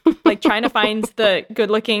list, like trying to find the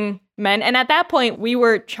good looking men. And at that point we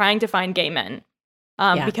were trying to find gay men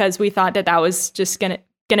because we thought that was just gonna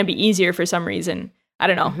be easier for some reason. I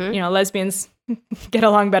don't know, lesbians get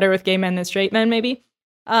along better with gay men than straight men maybe.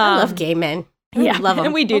 I love gay men. Yeah, love him.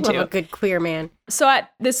 and we do I love too. a good queer man. So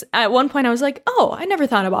at one point I was like, oh, I never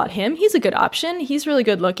thought about him. He's a good option. He's really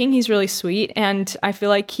good looking. He's really sweet. And I feel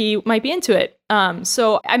like he might be into it.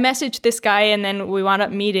 So I messaged this guy and then we wound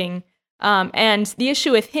up meeting. And the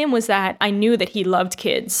issue with him was that I knew that he loved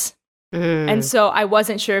kids. And so I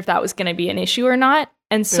wasn't sure if that was going to be an issue or not.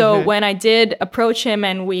 And so when I did approach him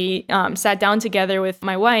and we sat down together with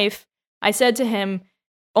my wife, I said to him,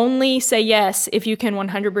 only say yes if you can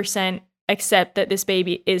 100% accept that this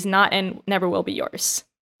baby is not and never will be yours.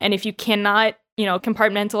 And if you cannot,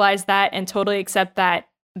 compartmentalize that and totally accept that,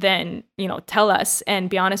 then, tell us and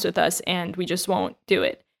be honest with us and we just won't do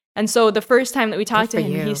it. And so the first time that we talked to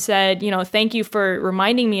him, he said, thank you for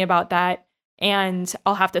reminding me about that and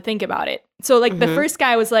I'll have to think about it. So like the first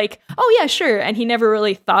guy was like, oh yeah, sure. And he never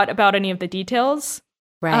really thought about any of the details.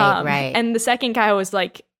 Right. And the second guy was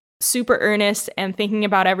like super earnest and thinking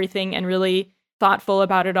about everything and really thoughtful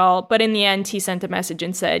about it all. But in the end, he sent a message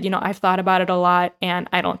and said, I've thought about it a lot and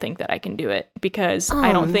I don't think that I can do it because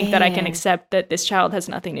I don't think that I can accept that this child has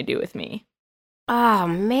nothing to do with me. Oh,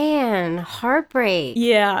 man. Heartbreak.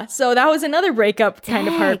 Yeah. So that was another breakup kind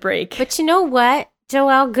of heartbreak. But you know what,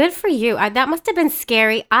 Joelle? Good for you. That must have been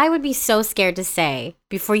scary. I would be so scared to say,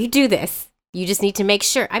 before you do this, you just need to make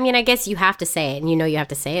sure. I mean, I guess you have to say it and you have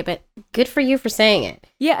to say it, but good for you for saying it.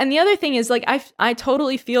 Yeah. And the other thing is like, I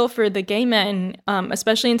totally feel for the gay men,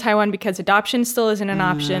 especially in Taiwan, because adoption still isn't an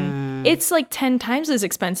option. It's like 10 times as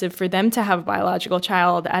expensive for them to have a biological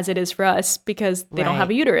child as it is for us because they don't have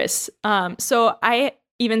a uterus. So I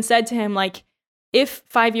even said to him, like, if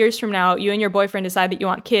 5 years from now, you and your boyfriend decide that you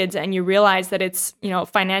want kids and you realize that it's,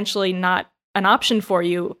 financially not an option for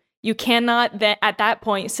you, you cannot at that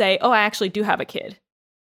point say, oh, I actually do have a kid.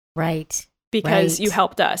 Right. Because you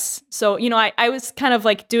helped us. So, I was kind of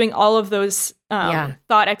like doing all of those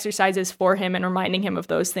thought exercises for him and reminding him of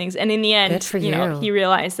those things. And in the end, he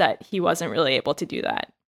realized that he wasn't really able to do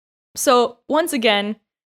that. So once again,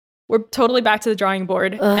 we're totally back to the drawing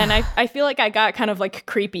board. Ugh. And I feel like I got kind of like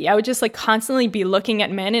creepy. I would just like constantly be looking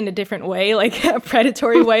at men in a different way, like a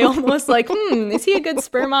predatory way, almost like, is he a good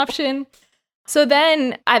sperm option? So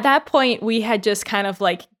then at that point, we had just kind of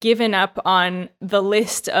like given up on the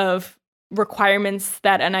list of requirements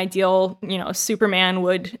that an ideal, Superman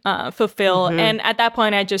would fulfill. And at that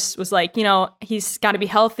point, I just was like, he's got to be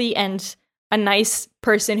healthy and a nice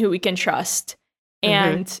person who we can trust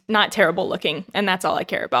and not terrible looking. And that's all I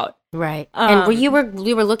care about. Right. And you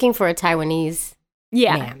were looking for a Taiwanese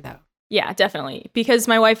man, though. Yeah, definitely. Because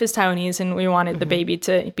my wife is Taiwanese and we wanted the baby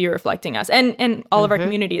to be reflecting us. And all of our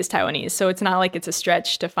community is Taiwanese. So it's not like it's a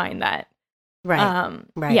stretch to find that. Right.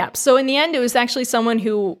 Right. Yeah. So in the end, it was actually someone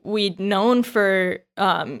who we'd known for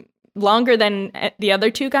longer than the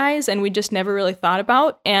other two guys and we just never really thought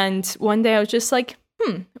about. And one day I was just like,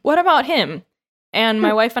 what about him? And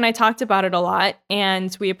my wife and I talked about it a lot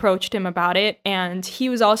and we approached him about it. And he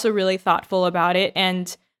was also really thoughtful about it.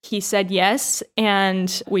 And he said yes,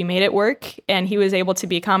 and we made it work, and he was able to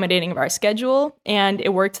be accommodating of our schedule, and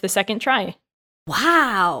it worked the second try.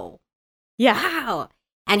 Wow. Yeah. Wow.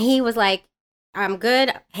 And he was like, I'm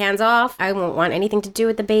good, hands off. I won't want anything to do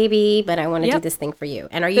with the baby, but I want to do this thing for you.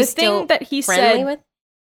 And are you still that he friendly said,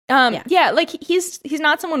 with? Yeah, like he's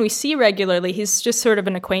not someone we see regularly. He's just sort of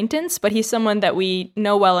an acquaintance, but he's someone that we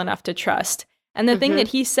know well enough to trust. And the thing that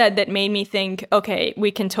he said that made me think, okay, we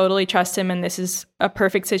can totally trust him and this is a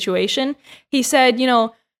perfect situation. He said,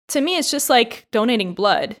 to me, it's just like donating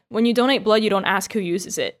blood. When you donate blood, you don't ask who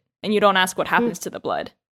uses it and you don't ask what happens to the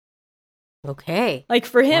blood. Okay. Like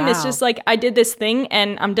for him, it's just like, I did this thing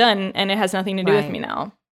and I'm done and it has nothing to do with me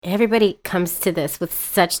now. Everybody comes to this with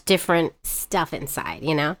such different stuff inside,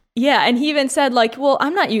 Yeah, and he even said like, well,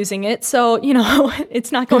 I'm not using it, so,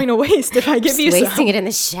 it's not going to waste if I give you some. Wasting it in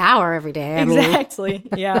the shower every day. Exactly,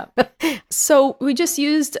 yeah. So we just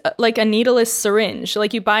used like a needleless syringe.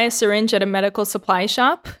 Like you buy a syringe at a medical supply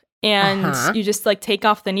shop and you just like take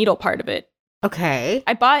off the needle part of it. Okay.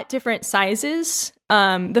 I bought different sizes.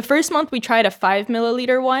 The first month we tried a 5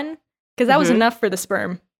 milliliter one because that was enough for the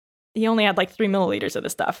sperm. He only had like 3 milliliters of the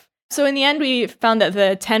stuff. So in the end, we found that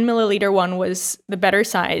the 10 milliliter one was the better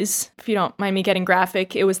size. If you don't mind me getting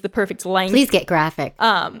graphic, it was the perfect length. Please get graphic.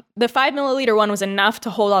 The 5 milliliter one was enough to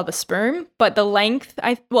hold all the sperm, but the length,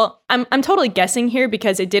 I'm totally guessing here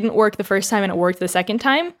because it didn't work the first time and it worked the second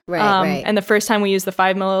time. Right. And the first time we used the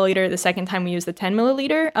 5 milliliter, the second time we used the 10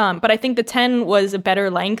 milliliter. But I think the 10 was a better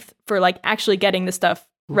length for like actually getting the stuff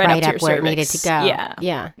right up to your where cervix. it needed to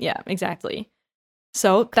go. Yeah, exactly.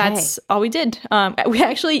 So that's all we did. We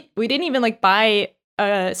didn't even like buy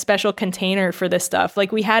a special container for this stuff.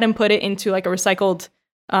 Like we had him put it into like a recycled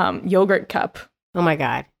yogurt cup. Oh my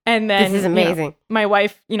God. And then This is amazing. my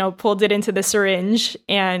wife, pulled it into the syringe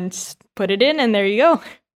and put it in, and there you go.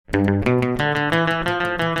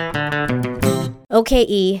 Okay,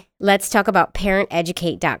 E, let's talk about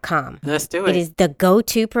parenteducate.com. Let's do It it. is the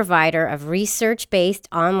go-to provider of research-based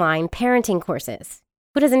online parenting courses.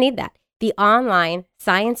 Who doesn't need that? The online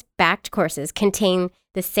science-backed courses contain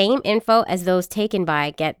the same info as those taken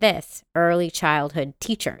by, get this, early childhood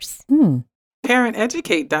teachers.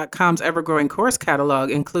 ParentEducate.com's ever-growing course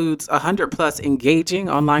catalog includes 100 plus engaging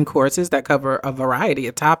online courses that cover a variety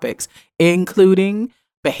of topics, including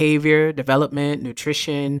behavior, development,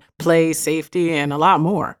 nutrition, play, safety, and a lot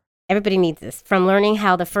more. Everybody needs this. From learning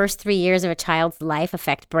how the first 3 years of a child's life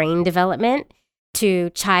affect brain development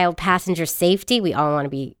to child passenger safety. We all want to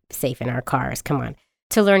be safe in our cars. Come on.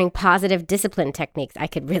 To learning positive discipline techniques. I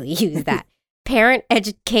could really use that.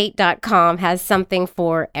 ParentEducate.com has something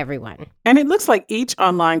for everyone. And it looks like each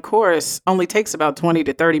online course only takes about 20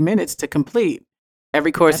 to 30 minutes to complete.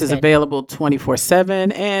 Every course That's is good. available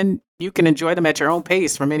 24/7, and you can enjoy them at your own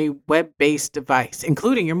pace from any web-based device,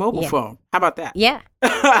 including your mobile Yeah. phone. How about that? Yeah.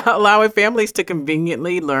 Allowing families to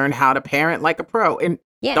conveniently learn how to parent like a pro. And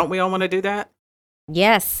Yeah. don't we all want to do that?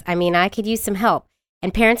 Yes. I mean, I could use some help.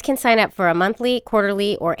 And parents can sign up for a monthly,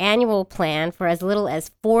 quarterly, or annual plan for as little as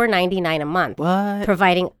 $4.99 a month. What?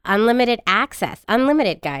 Providing unlimited access,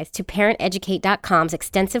 unlimited guys, to parenteducate.com's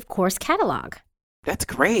extensive course catalog. That's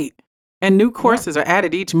great. And new courses are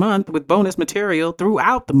added each month with bonus material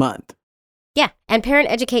throughout the month. Yeah, and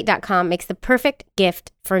parenteducate.com makes the perfect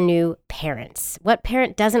gift for new parents. What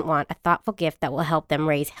parent doesn't want a thoughtful gift that will help them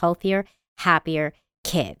raise healthier, happier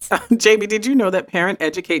kids? Jamie, did you know that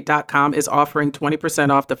ParentEducate.com is offering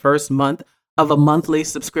 20% off the first month of a monthly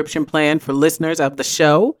subscription plan for listeners of the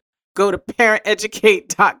show? Go to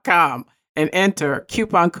ParentEducate.com and enter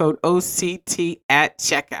coupon code OCT at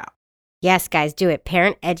checkout. Yes, guys, do it.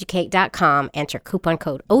 Parenteducate.com. Enter coupon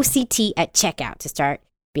code OCT at checkout to start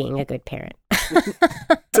being a good parent.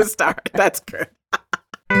 To start. That's good.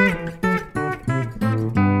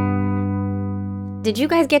 Did you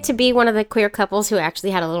guys get to be one of the queer couples who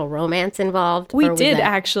actually had a little romance involved? We Or was did that-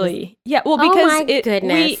 actually. Yeah, well, Oh because my we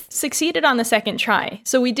goodness. succeeded on the second try.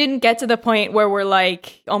 So we didn't get to the point where we're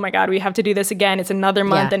like, oh my God, we have to do this again. It's another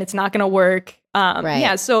month Yeah. and it's not going to work. Right.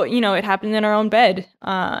 Yeah, so, it happened in our own bed.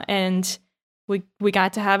 And we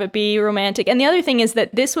got to have it be romantic. And the other thing is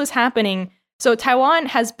that this was happening. So Taiwan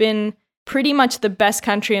has been pretty much the best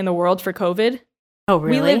country in the world for COVID. Oh,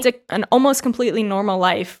 really? We lived an almost completely normal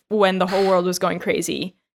life when the whole world was going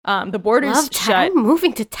crazy. The borders Love shut. I'm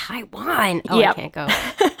moving to Taiwan. Oh, Yep. I can't go.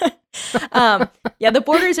 Yeah, the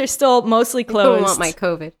borders are still mostly I don't closed. want my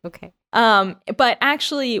COVID. Okay. But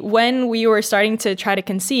actually, when we were starting to try to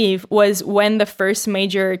conceive was when the first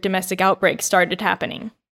major domestic outbreak started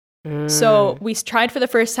happening. So we tried for the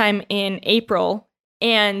first time in April,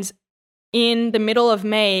 and in the middle of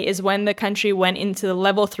May is when the country went into the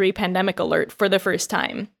level 3 pandemic alert for the first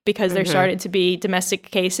time because there started to be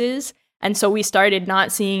domestic cases. And so we started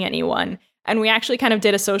not seeing anyone. And we actually kind of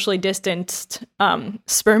did a socially distanced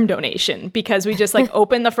sperm donation because we just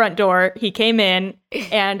opened the front door. He came in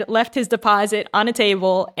and left his deposit on a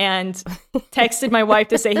table and texted my wife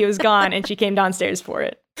to say he was gone. And she came downstairs for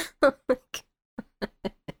it.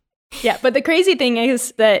 Yeah, but the crazy thing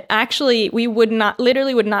is that actually we would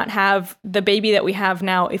not have the baby that we have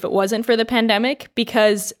now if it wasn't for the pandemic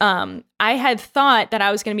because I had thought that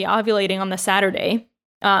I was going to be ovulating on the Saturday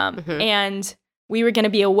and we were going to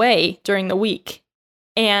be away during the week.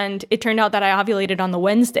 And it turned out that I ovulated on the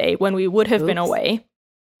Wednesday when we would have been Oops. away,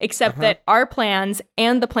 except that our plans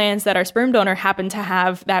and the plans that our sperm donor happened to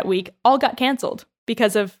have that week all got canceled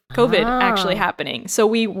because of COVID actually happening. So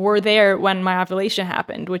we were there when my ovulation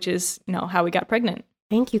happened, which is, how we got pregnant.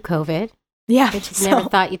 Thank you, COVID. Yeah. I just never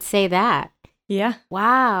thought you'd say that. Yeah.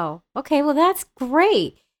 Wow. Okay, well, that's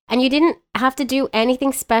great. And you didn't have to do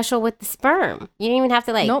anything special with the sperm. You didn't even have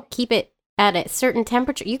to, Nope. keep it at a certain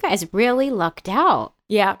temperature. You guys really lucked out.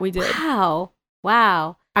 Yeah, we did. Wow.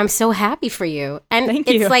 Wow. I'm so happy for you. And Thank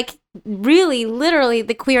it's you. Really, literally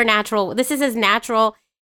the queer natural. This is as natural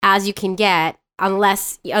as you can get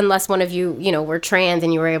unless one of you, were trans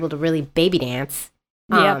and you were able to really baby dance.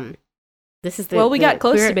 Yep. This is Well, we got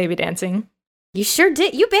close queer- to baby dancing. You sure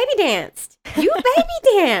did. You baby danced. You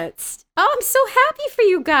baby danced. Oh, I'm so happy for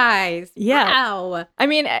you guys. Yeah. Wow. I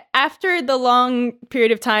mean, after the long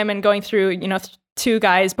period of time and going through, two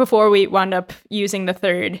guys before we wound up using the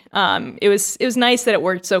third, it was nice that it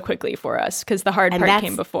worked so quickly for us because the hard And part that's-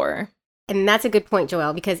 came before. And that's a good point,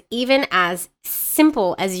 Joelle, because even as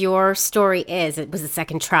simple as your story is, it was the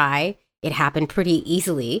second try. It happened pretty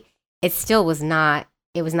easily. It still was not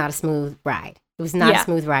a smooth ride. It was not Yeah. a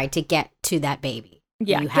smooth ride to get to that baby.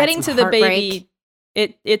 Yeah, You had getting to some the heartbreak.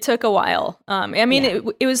 baby, it took a while. I mean, Yeah.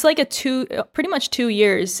 it was like pretty much 2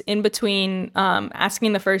 years in between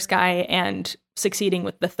asking the first guy and succeeding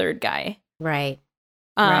with the third guy. Right.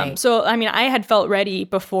 Right. So, I mean, I had felt ready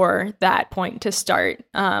before that point to start.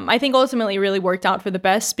 I think ultimately it really worked out for the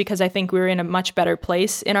best because I think we were in a much better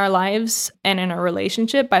place in our lives and in our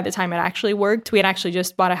relationship by the time it actually worked. We had actually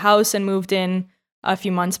just bought a house and moved in a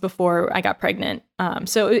few months before I got pregnant.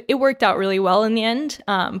 So it worked out really well in the end,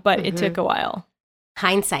 but it took a while.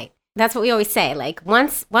 Hindsight. That's what we always say. Like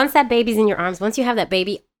once that baby's in your arms, once you have that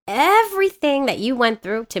baby, everything that you went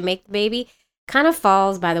through to make the baby kind of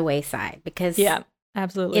falls by the wayside because Yeah,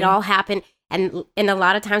 absolutely. it all happened. And a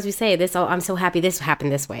lot of times we say this, oh, I'm so happy this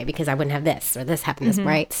happened this way because I wouldn't have this or this happened this,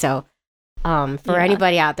 right? So for Yeah.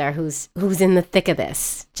 anybody out there who's in the thick of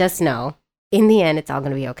this, just know in the end, it's all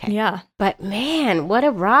going to be okay. Yeah. But man, what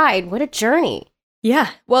a ride. What a journey. Yeah.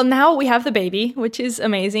 Well, now we have the baby, which is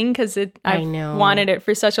amazing because I've know. wanted it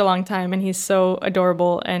for such a long time and he's so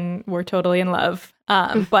adorable and we're totally in love.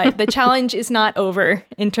 But the challenge is not over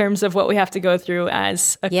in terms of what we have to go through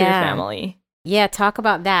as a queer Yeah. family. Yeah, talk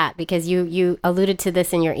about that because you alluded to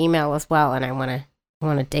this in your email as well, and I want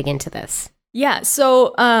to dig into this. Yeah,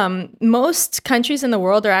 so most countries in the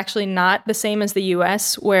world are actually not the same as the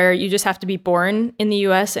US, where you just have to be born in the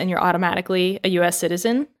US and you're automatically a US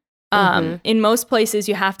citizen. In most places,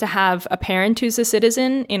 you have to have a parent who's a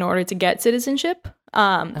citizen in order to get citizenship,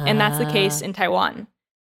 and that's the case in Taiwan.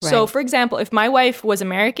 So, Right. for example, if my wife was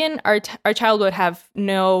American, our child would have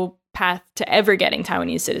no path to ever getting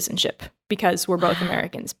Taiwanese citizenship because we're both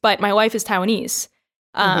Americans. But my wife is Taiwanese.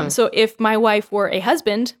 So if my wife were a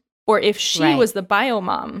husband, or if she Right. was the bio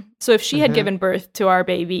mom, so if she had given birth to our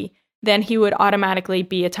baby, then he would automatically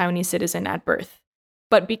be a Taiwanese citizen at birth.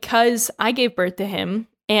 But because I gave birth to him,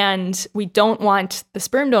 and we don't want the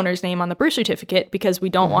sperm donor's name on the birth certificate because we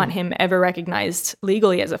don't want him ever recognized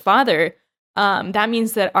legally as a father, that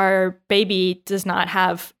means that our baby does not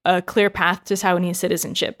have a clear path to Taiwanese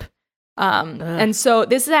citizenship. And so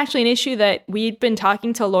this is actually an issue that we've been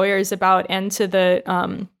talking to lawyers about and to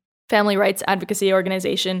the family rights advocacy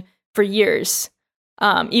organization for years,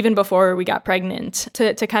 even before we got pregnant,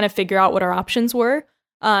 to kind of figure out what our options were.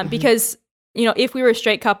 Because, you know, if we were a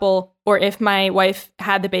straight couple or if my wife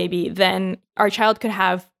had the baby, then our child could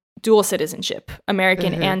have dual citizenship,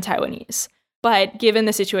 American and Taiwanese. But given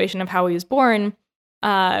the situation of how he was born,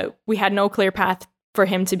 we had no clear path for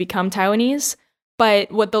him to become Taiwanese.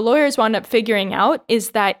 But what the lawyers wound up figuring out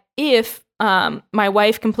is that if my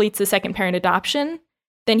wife completes the second parent adoption,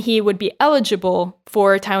 then he would be eligible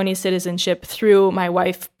for Taiwanese citizenship through my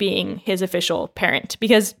wife being his official parent.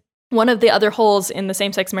 Because one of the other holes in the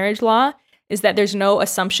same-sex marriage law is that there's no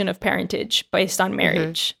assumption of parentage based on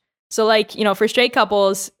marriage. So, like, you know, for straight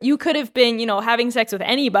couples, you could have been, you know, having sex with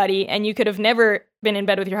anybody and you could have never been in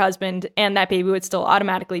bed with your husband and that baby would still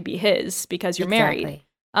automatically be his because you're married. Exactly.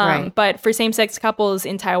 Right. But for same-sex couples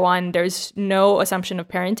in Taiwan, there's no assumption of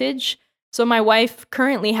parentage. So my wife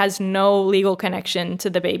currently has no legal connection to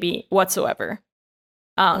the baby whatsoever,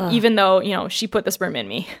 even though, you know, she put the sperm in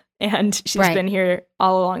me and she's Right. been here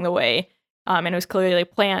all along the way. And it was clearly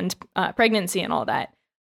planned pregnancy and all that.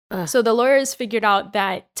 So the lawyers figured out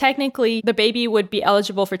that technically the baby would be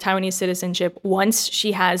eligible for Taiwanese citizenship once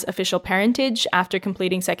she has official parentage after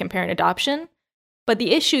completing second parent adoption. But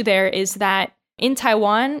the issue there is that in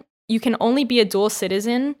Taiwan, you can only be a dual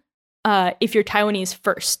citizen if you're Taiwanese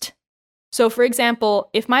first. So, for example,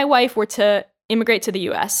 if my wife were to immigrate to the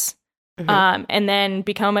U.S. And then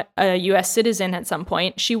become a U.S. citizen at some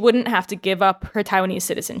point, she wouldn't have to give up her Taiwanese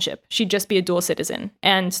citizenship. She'd just be a dual citizen,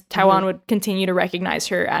 and Taiwan would continue to recognize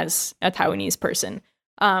her as a Taiwanese person.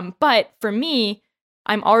 But for me,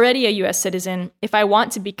 I'm already a U.S. citizen. If I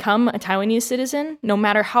want to become a Taiwanese citizen, no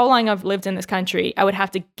matter how long I've lived in this country, I would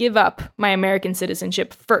have to give up my American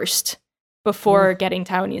citizenship first before getting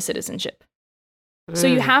Taiwanese citizenship. So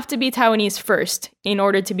you have to be Taiwanese first in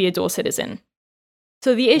order to be a dual citizen.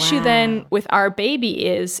 So the issue then with our baby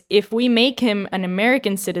is if we make him an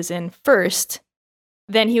American citizen first,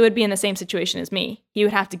 then he would be in the same situation as me. He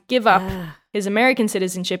would have to give up his American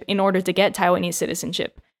citizenship in order to get Taiwanese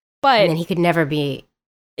citizenship. But And then he could never be.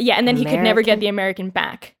 yeah, and then he could never get American? the American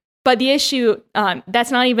back. But the issue,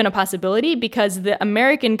 that's not even a possibility because the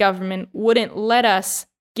American government wouldn't let us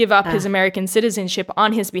give up his American citizenship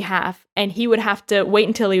on his behalf, and he would have to wait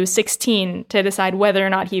until he was 16 to decide whether or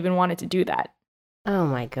not he even wanted to do that. Oh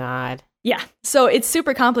my God. Yeah. So it's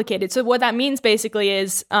super complicated. So what that means basically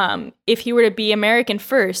is if he were to be American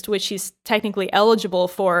first, which he's technically eligible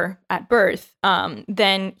for at birth,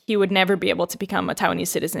 then he would never be able to become a Taiwanese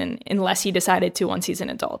citizen unless he decided to once he's an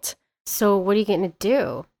adult. So what are you going to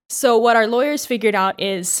do? So what our lawyers figured out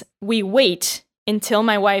is we wait until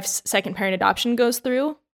my wife's second parent adoption goes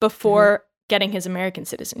through before getting his American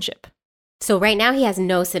citizenship. So right now he has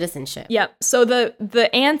no citizenship. Yep. So the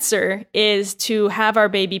answer is to have our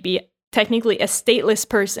baby be technically a stateless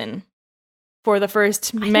person for the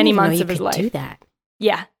first many months of his life. Do that.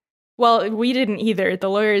 Yeah. Well, we didn't either. The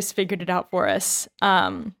lawyers figured it out for us.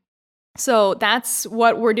 So that's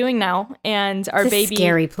what we're doing now. And our It's a baby.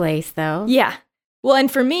 scary place, though. Yeah. Well,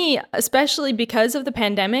 and for me, especially because of the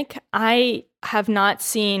pandemic, I have not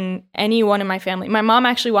seen anyone in my family. My mom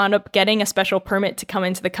actually wound up getting a special permit to come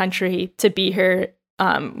into the country to be here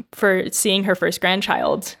for seeing her first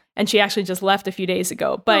grandchild. And she actually just left a few days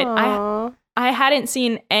ago. But Aw. I hadn't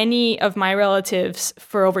seen any of my relatives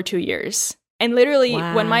for over 2 years. And literally,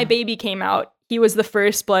 when my Wow. baby came out, he was the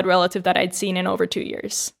first blood relative that I'd seen in over 2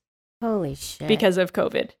 years Holy shit. because of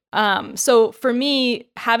COVID. So for me,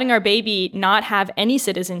 having our baby not have any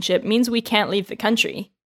citizenship means we can't leave the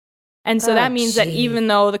country. And so Oh, that means that geez. even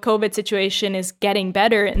though the COVID situation is getting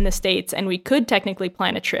better in the States and we could technically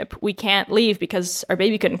plan a trip, we can't leave because our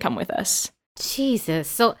baby couldn't come with us. Jesus.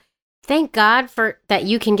 So thank God for that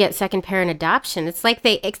you can get second parent adoption. It's like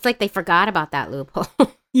they forgot about that loophole.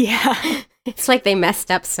 Yeah. It's like they messed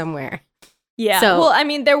up somewhere. Yeah. So- well, I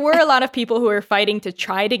mean, there were a lot of people who were fighting to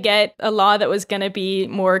try to get a law that was going to be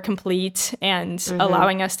more complete and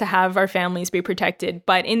allowing us to have our families be protected.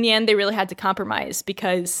 But in the end, they really had to compromise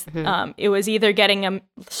because it was either getting a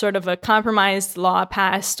sort of a compromised law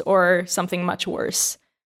passed or something much worse.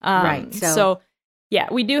 Right, so- So, yeah,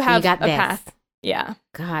 we do have got a this. path. Yeah.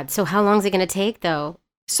 God. So how long is it going to take, though?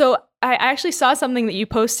 So I actually saw something that you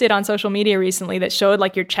posted on social media recently that showed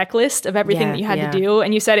like your checklist of everything Yeah, that you had yeah. to do.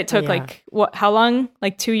 And you said it took Yeah. like, how long?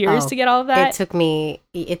 Like 2 years Oh, to get all of that? It took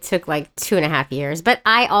like 2.5 years. But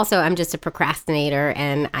I'm just a procrastinator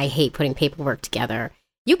and I hate putting paperwork together.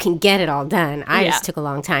 You can get it all done. I Yeah. just took a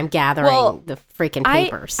long time gathering Well, the freaking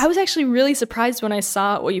papers. I was actually really surprised when I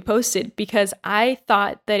saw what you posted because I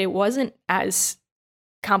thought that it wasn't as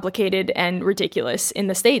complicated and ridiculous in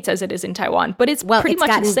the States as it is in Taiwan, but it's Well, pretty it's much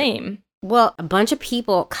the gotten- same. Well, a bunch of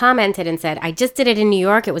people commented and said, I just did it in New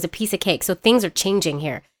York. It was a piece of cake. So things are changing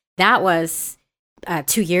here. That was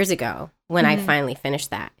 2 years ago when I finally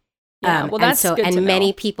finished that. Yeah, well, that's good to and know.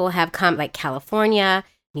 many people have come, like California,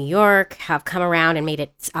 New York, have come around and made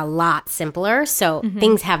it a lot simpler. So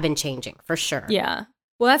things have been changing for sure. Yeah.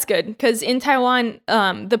 Well, that's good because in Taiwan,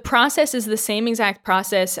 the process is the same exact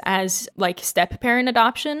process as like step parent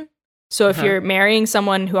adoption. So if you're marrying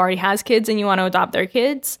someone who already has kids and you want to adopt their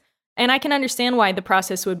kids, and I can understand why the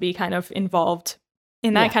process would be kind of involved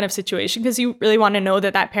in that Yeah. kind of situation because you really want to know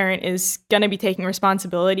that that parent is going to be taking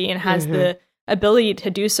responsibility and has the ability to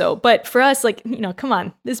do so. But for us, like, come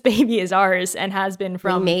on, this baby is ours and has been We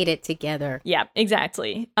from made it together. yeah,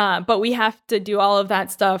 exactly. But we have to do all of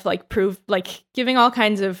that stuff, like giving all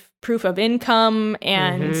kinds of proof of income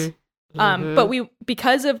and, but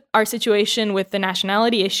because of our situation with the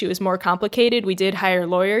nationality issue is more complicated, we did hire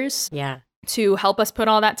lawyers Yeah. to help us put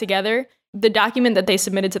all that together. The document that they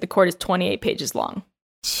submitted to the court is 28 pages long.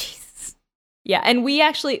 Jesus. Yeah, and we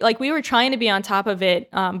actually, we were trying to be on top of it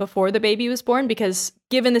before the baby was born because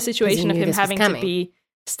given the situation of knew him this was having to coming. be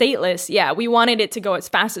stateless, yeah, we wanted it to go as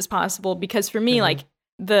fast as possible because for me,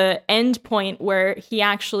 the end point where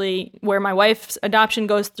where my wife's adoption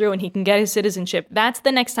goes through and he can get his citizenship, that's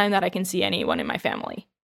the next time that I can see anyone in my family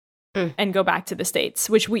and go back to the States,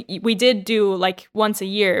 which we did do like once a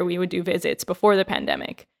year, we would do visits before the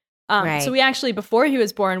pandemic. Right. So we actually, before he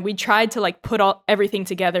was born, we tried to put everything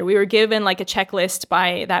together. We were given a checklist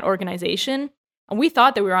by that organization and we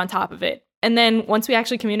thought that we were on top of it. And then once we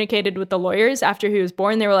actually communicated with the lawyers after he was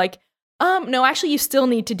born, they were like, no, actually you still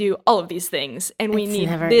need to do all of these things. And we It's need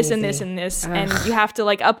never this and easy. this and this. Ugh. And you have to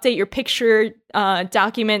update your picture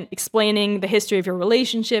document explaining the history of your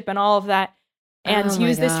relationship and all of that and Oh my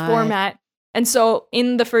use this God. format. And so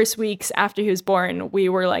in the first weeks after he was born, we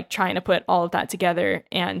were trying to put all of that together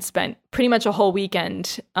and spent pretty much a whole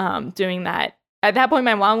weekend doing that. At that point,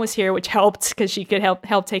 my mom was here, which helped because she could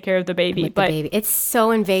help take care of the baby. With the baby. It's so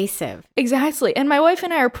invasive. Exactly. And my wife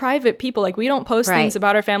and I are private people. We don't post Right. things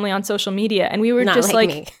about our family on social media. And we were Not just like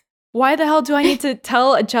me. why the hell do I need to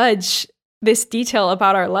tell a judge this detail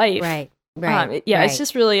about our life? Right. Right. Yeah, right. it's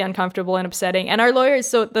just really uncomfortable and upsetting. And our lawyers,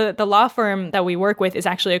 so the law firm that we work with is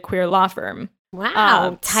actually a queer law firm.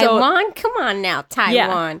 Wow. Taiwan? Come on now,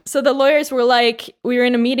 Taiwan. Yeah. So the lawyers were like, we were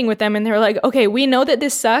in a meeting with them and they were like, okay, we know that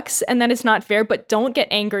this sucks and that it's not fair, but don't get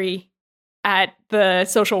angry at the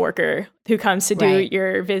social worker who comes to do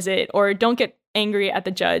your visit, or don't get angry at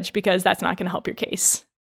the judge because that's not going to help your case.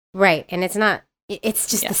 Right. And it's not, it's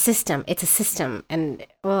just the system. It's a system. And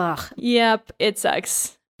ugh. Yep, it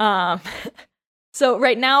sucks. So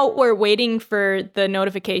right now we're waiting for the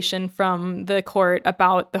notification from the court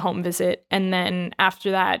about the home visit. And then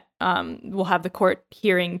after that, we'll have the court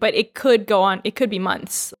hearing. But it could go on. It could be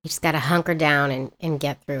months. You just got to hunker down and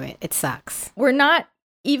get through it. It sucks. We're not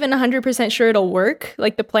even 100% sure it'll work,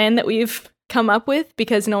 like the plan that we've come up with,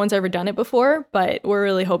 because no one's ever done it before. But we're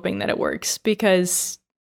really hoping that it works because,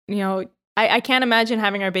 you know, I can't imagine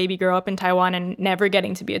having our baby grow up in Taiwan and never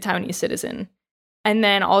getting to be a Taiwanese citizen. And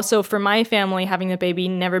then also for my family, having the baby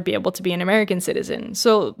never be able to be an American citizen.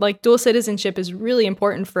 So like dual citizenship is really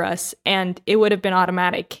important for us, and it would have been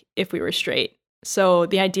automatic if we were straight. So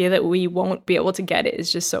the idea that we won't be able to get it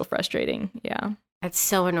is just so frustrating. Yeah. That's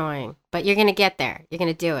so annoying. But you're going to get there. You're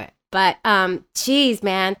going to do it. But geez,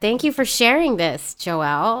 man, thank you for sharing this,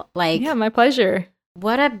 Joelle. Like, yeah, my pleasure.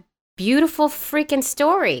 What a beautiful freaking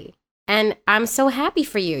story. And I'm so happy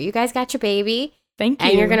for you. You guys got your baby. Thank you.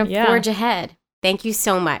 And you're going to forge ahead. Thank you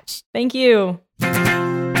so much. Thank you.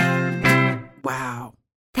 Wow.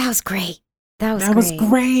 That was great. That was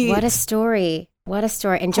great. What a story. What a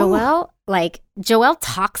story. And Joelle, Joelle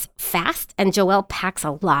talks fast and Joelle packs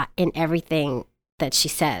a lot in everything that she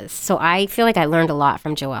says. So I feel like I learned a lot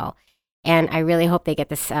from Joelle. And I really hope they get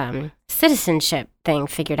this citizenship thing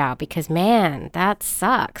figured out because, man, that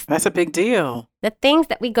sucks. That's a big deal. The things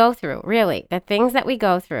that we go through, really, the things that we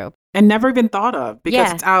go through. And never even thought of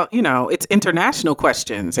because it's out, it's international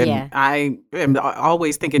questions. And I am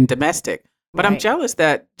always thinking domestic. But I'm jealous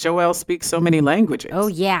that Joelle speaks so many languages. Oh,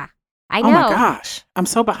 yeah. I know. Oh, my gosh. I'm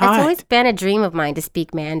so behind. It's always been a dream of mine to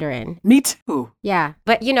speak Mandarin. Me too. Yeah.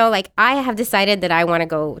 But, I have decided that I want to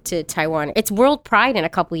go to Taiwan. It's World Pride in a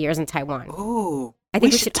couple years in Taiwan. Ooh. I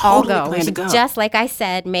think we should all go. We should, just like I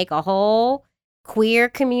said, make a whole queer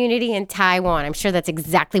community in Taiwan. I'm sure that's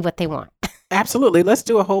exactly what they want. Absolutely. Let's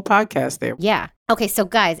do a whole podcast there. Yeah. Okay, so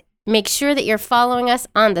guys, make sure that you're following us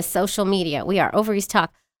on the social media. We are Ovaries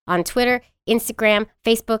Talk on Twitter, Instagram,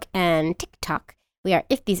 Facebook, and TikTok. We are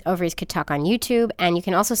If These Ovaries Could Talk on YouTube. And you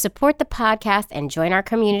can also support the podcast and join our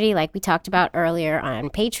community like we talked about earlier on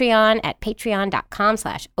Patreon at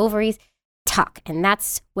patreon.com/ovaries talk. And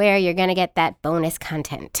that's where you're going to get that bonus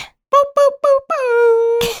content. Boop, boop,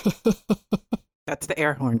 boop, boop. That's the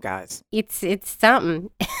air horn, guys. It's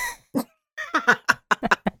something.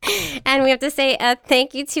 And we have to say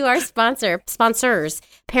thank you to our sponsors,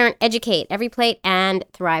 Parent Educate, Every Plate, and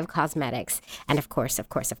Thrive Cosmetics. And of course,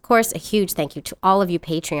 a huge thank you to all of you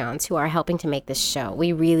Patreons who are helping to make this show.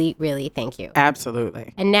 We really, really thank you.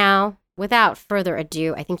 Absolutely. And now, without further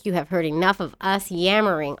ado, I think you have heard enough of us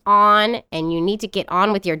yammering on, and you need to get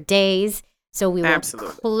on with your days. So we will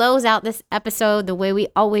close out this episode the way we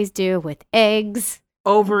always do with eggs.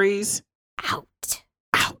 Ovaries. Out.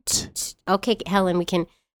 Okay, Helen, we can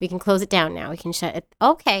close it down now. We can shut it.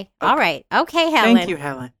 Okay. All right. Okay, Helen. Thank you,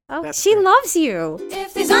 Helen. Oh, she loves you.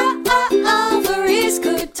 If these ovaries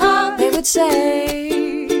could talk, they would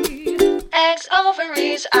say, eggs,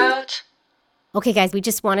 ovaries out. Okay, guys, we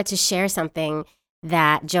just wanted to share something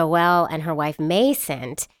that Joelle and her wife May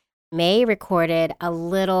sent. May recorded a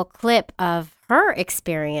little clip of her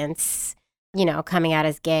experience, coming out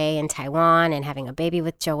as gay in Taiwan and having a baby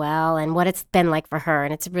with Joelle and what it's been like for her.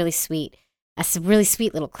 And it's a really sweet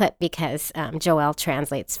little clip because Joelle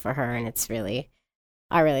translates for her, and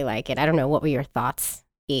I really like it. I don't know. What were your thoughts,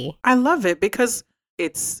 E? I love it because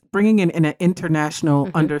it's bringing in an international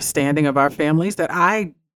understanding of our families that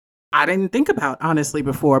I didn't think about, honestly,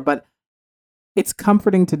 before. But it's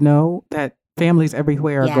comforting to know that families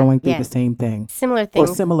everywhere are going through the same thing. Similar things.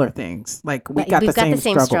 Or similar things. Like, we've got the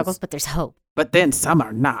same struggles, but there's hope. But then some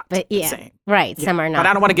are not the same. Right, some are not. But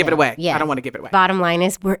I don't want to give it away. Yeah. I don't want to give it away. Bottom line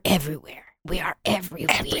is, we're everywhere. We are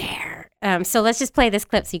everywhere. So let's just play this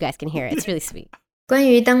clip so you guys can hear it. It's really sweet. 关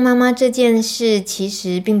于当妈妈这件事，其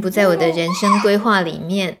实并不在我的人生规划里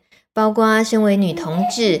面，包括身为女同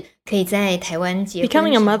志，可以在台湾结婚。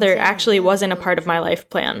 Becoming a mother actually wasn't a part of my life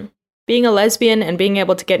plan. Being a lesbian and being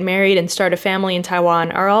able to get married and start a family in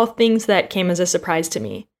Taiwan are all things that came as a surprise to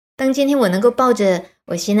me. 当今天我能够抱着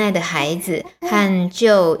我心爱的孩子和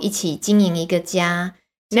Joe一起经营一个家。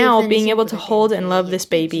 Now, being able to hold and love this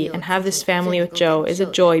baby and have this family with Joe is a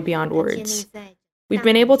joy beyond words. We've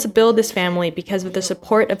been able to build this family because of the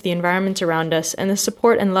support of the environment around us and the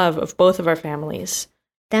support and love of both of our families.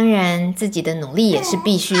 当然，自己的努力也是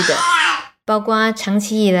必须的。包括长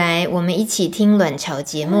期以来我们一起听卵巢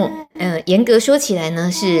节目，严格说起来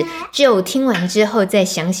呢，是 Joe 听完之后再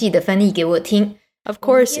详细的翻译给我听。Of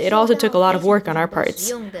course, it also took a lot of work on our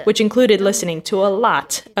parts, which included listening to a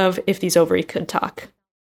lot of If These Ovaries Could Talk.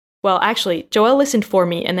 Well, actually, Joelle listened for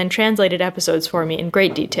me and then translated episodes for me in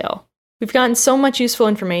great detail. We've gotten so much useful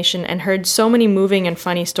information and heard so many moving and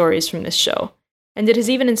funny stories from this show. And it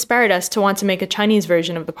has even inspired us to want to make a Chinese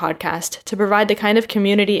version of the podcast to provide the kind of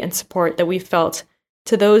community and support that we've felt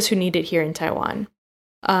to those who need it here in Taiwan.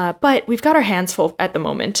 But we've got our hands full at the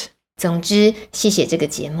moment. 总之，谢谢这个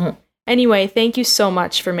节目。 Anyway, thank you so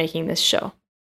much for making this show.